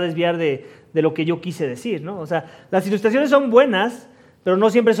eso los va a desviar de lo que yo quise decir, ¿no? O sea, las ilustraciones son buenas, pero no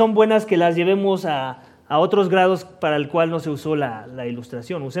siempre son buenas que las llevemos a otros grados para el cual no se usó la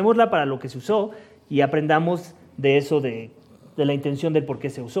ilustración. Usémosla para lo que se usó y aprendamos de eso, de la intención del por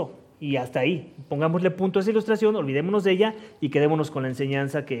qué se usó. Y hasta ahí, pongámosle punto a esa ilustración, olvidémonos de ella y quedémonos con la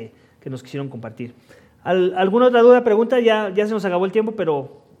enseñanza que nos quisieron compartir. ¿Alguna otra duda, pregunta? Ya se nos acabó el tiempo,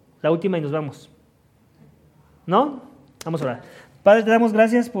 pero la última y nos vamos. ¿No? Vamos a orar. Padre, te damos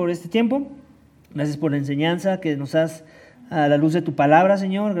gracias por este tiempo, gracias por la enseñanza que nos das a la luz de tu palabra,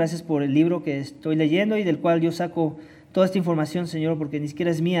 Señor. Gracias por el libro que estoy leyendo y del cual yo saco toda esta información, Señor, porque ni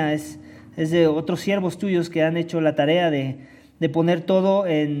siquiera es mía, es de otros siervos tuyos que han hecho la tarea de poner todo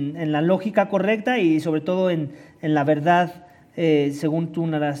en la lógica correcta y sobre todo en la verdad, según tú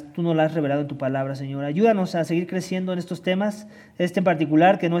nos la has revelado en tu palabra, Señor. Ayúdanos a seguir creciendo en estos temas, en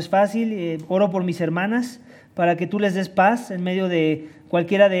particular, que no es fácil. Oro por mis hermanas, para que tú les des paz en medio de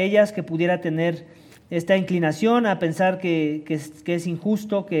cualquiera de ellas que pudiera tener esta inclinación a pensar que es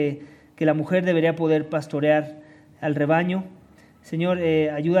injusto, que la mujer debería poder pastorear al rebaño. Señor,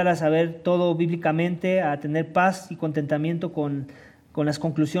 ayúdalas a ver todo bíblicamente, a tener paz y contentamiento con las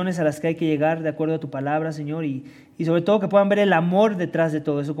conclusiones a las que hay que llegar de acuerdo a tu palabra, Señor, y sobre todo que puedan ver el amor detrás de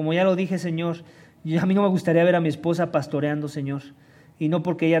todo eso. Como ya lo dije, Señor, a mí no me gustaría ver a mi esposa pastoreando, Señor, y no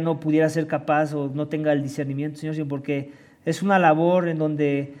porque ella no pudiera ser capaz o no tenga el discernimiento, Señor, sino porque es una labor en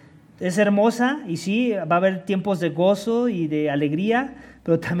donde es hermosa y sí, va a haber tiempos de gozo y de alegría,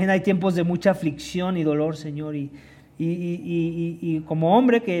 pero también hay tiempos de mucha aflicción y dolor, Señor, y como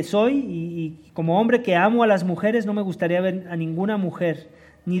hombre que soy y como hombre que amo a las mujeres, no me gustaría ver a ninguna mujer,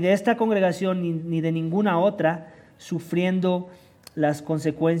 ni de esta congregación ni de ninguna otra, sufriendo las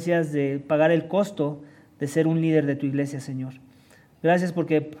consecuencias de pagar el costo de ser un líder de tu iglesia, Señor. Gracias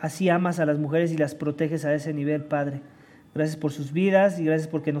porque así amas a las mujeres y las proteges a ese nivel, Padre. Gracias por sus vidas y gracias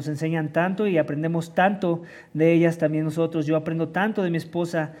porque nos enseñan tanto y aprendemos tanto de ellas también nosotros. Yo aprendo tanto de mi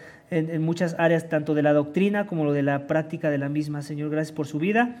esposa en muchas áreas, tanto de la doctrina como lo de la práctica de la misma, Señor. Gracias por su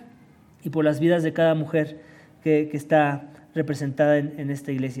vida y por las vidas de cada mujer que está representada en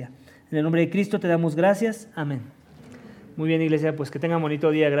esta iglesia. En el nombre de Cristo te damos gracias. Amén. Muy bien, iglesia, pues que tengan bonito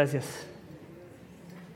día. Gracias.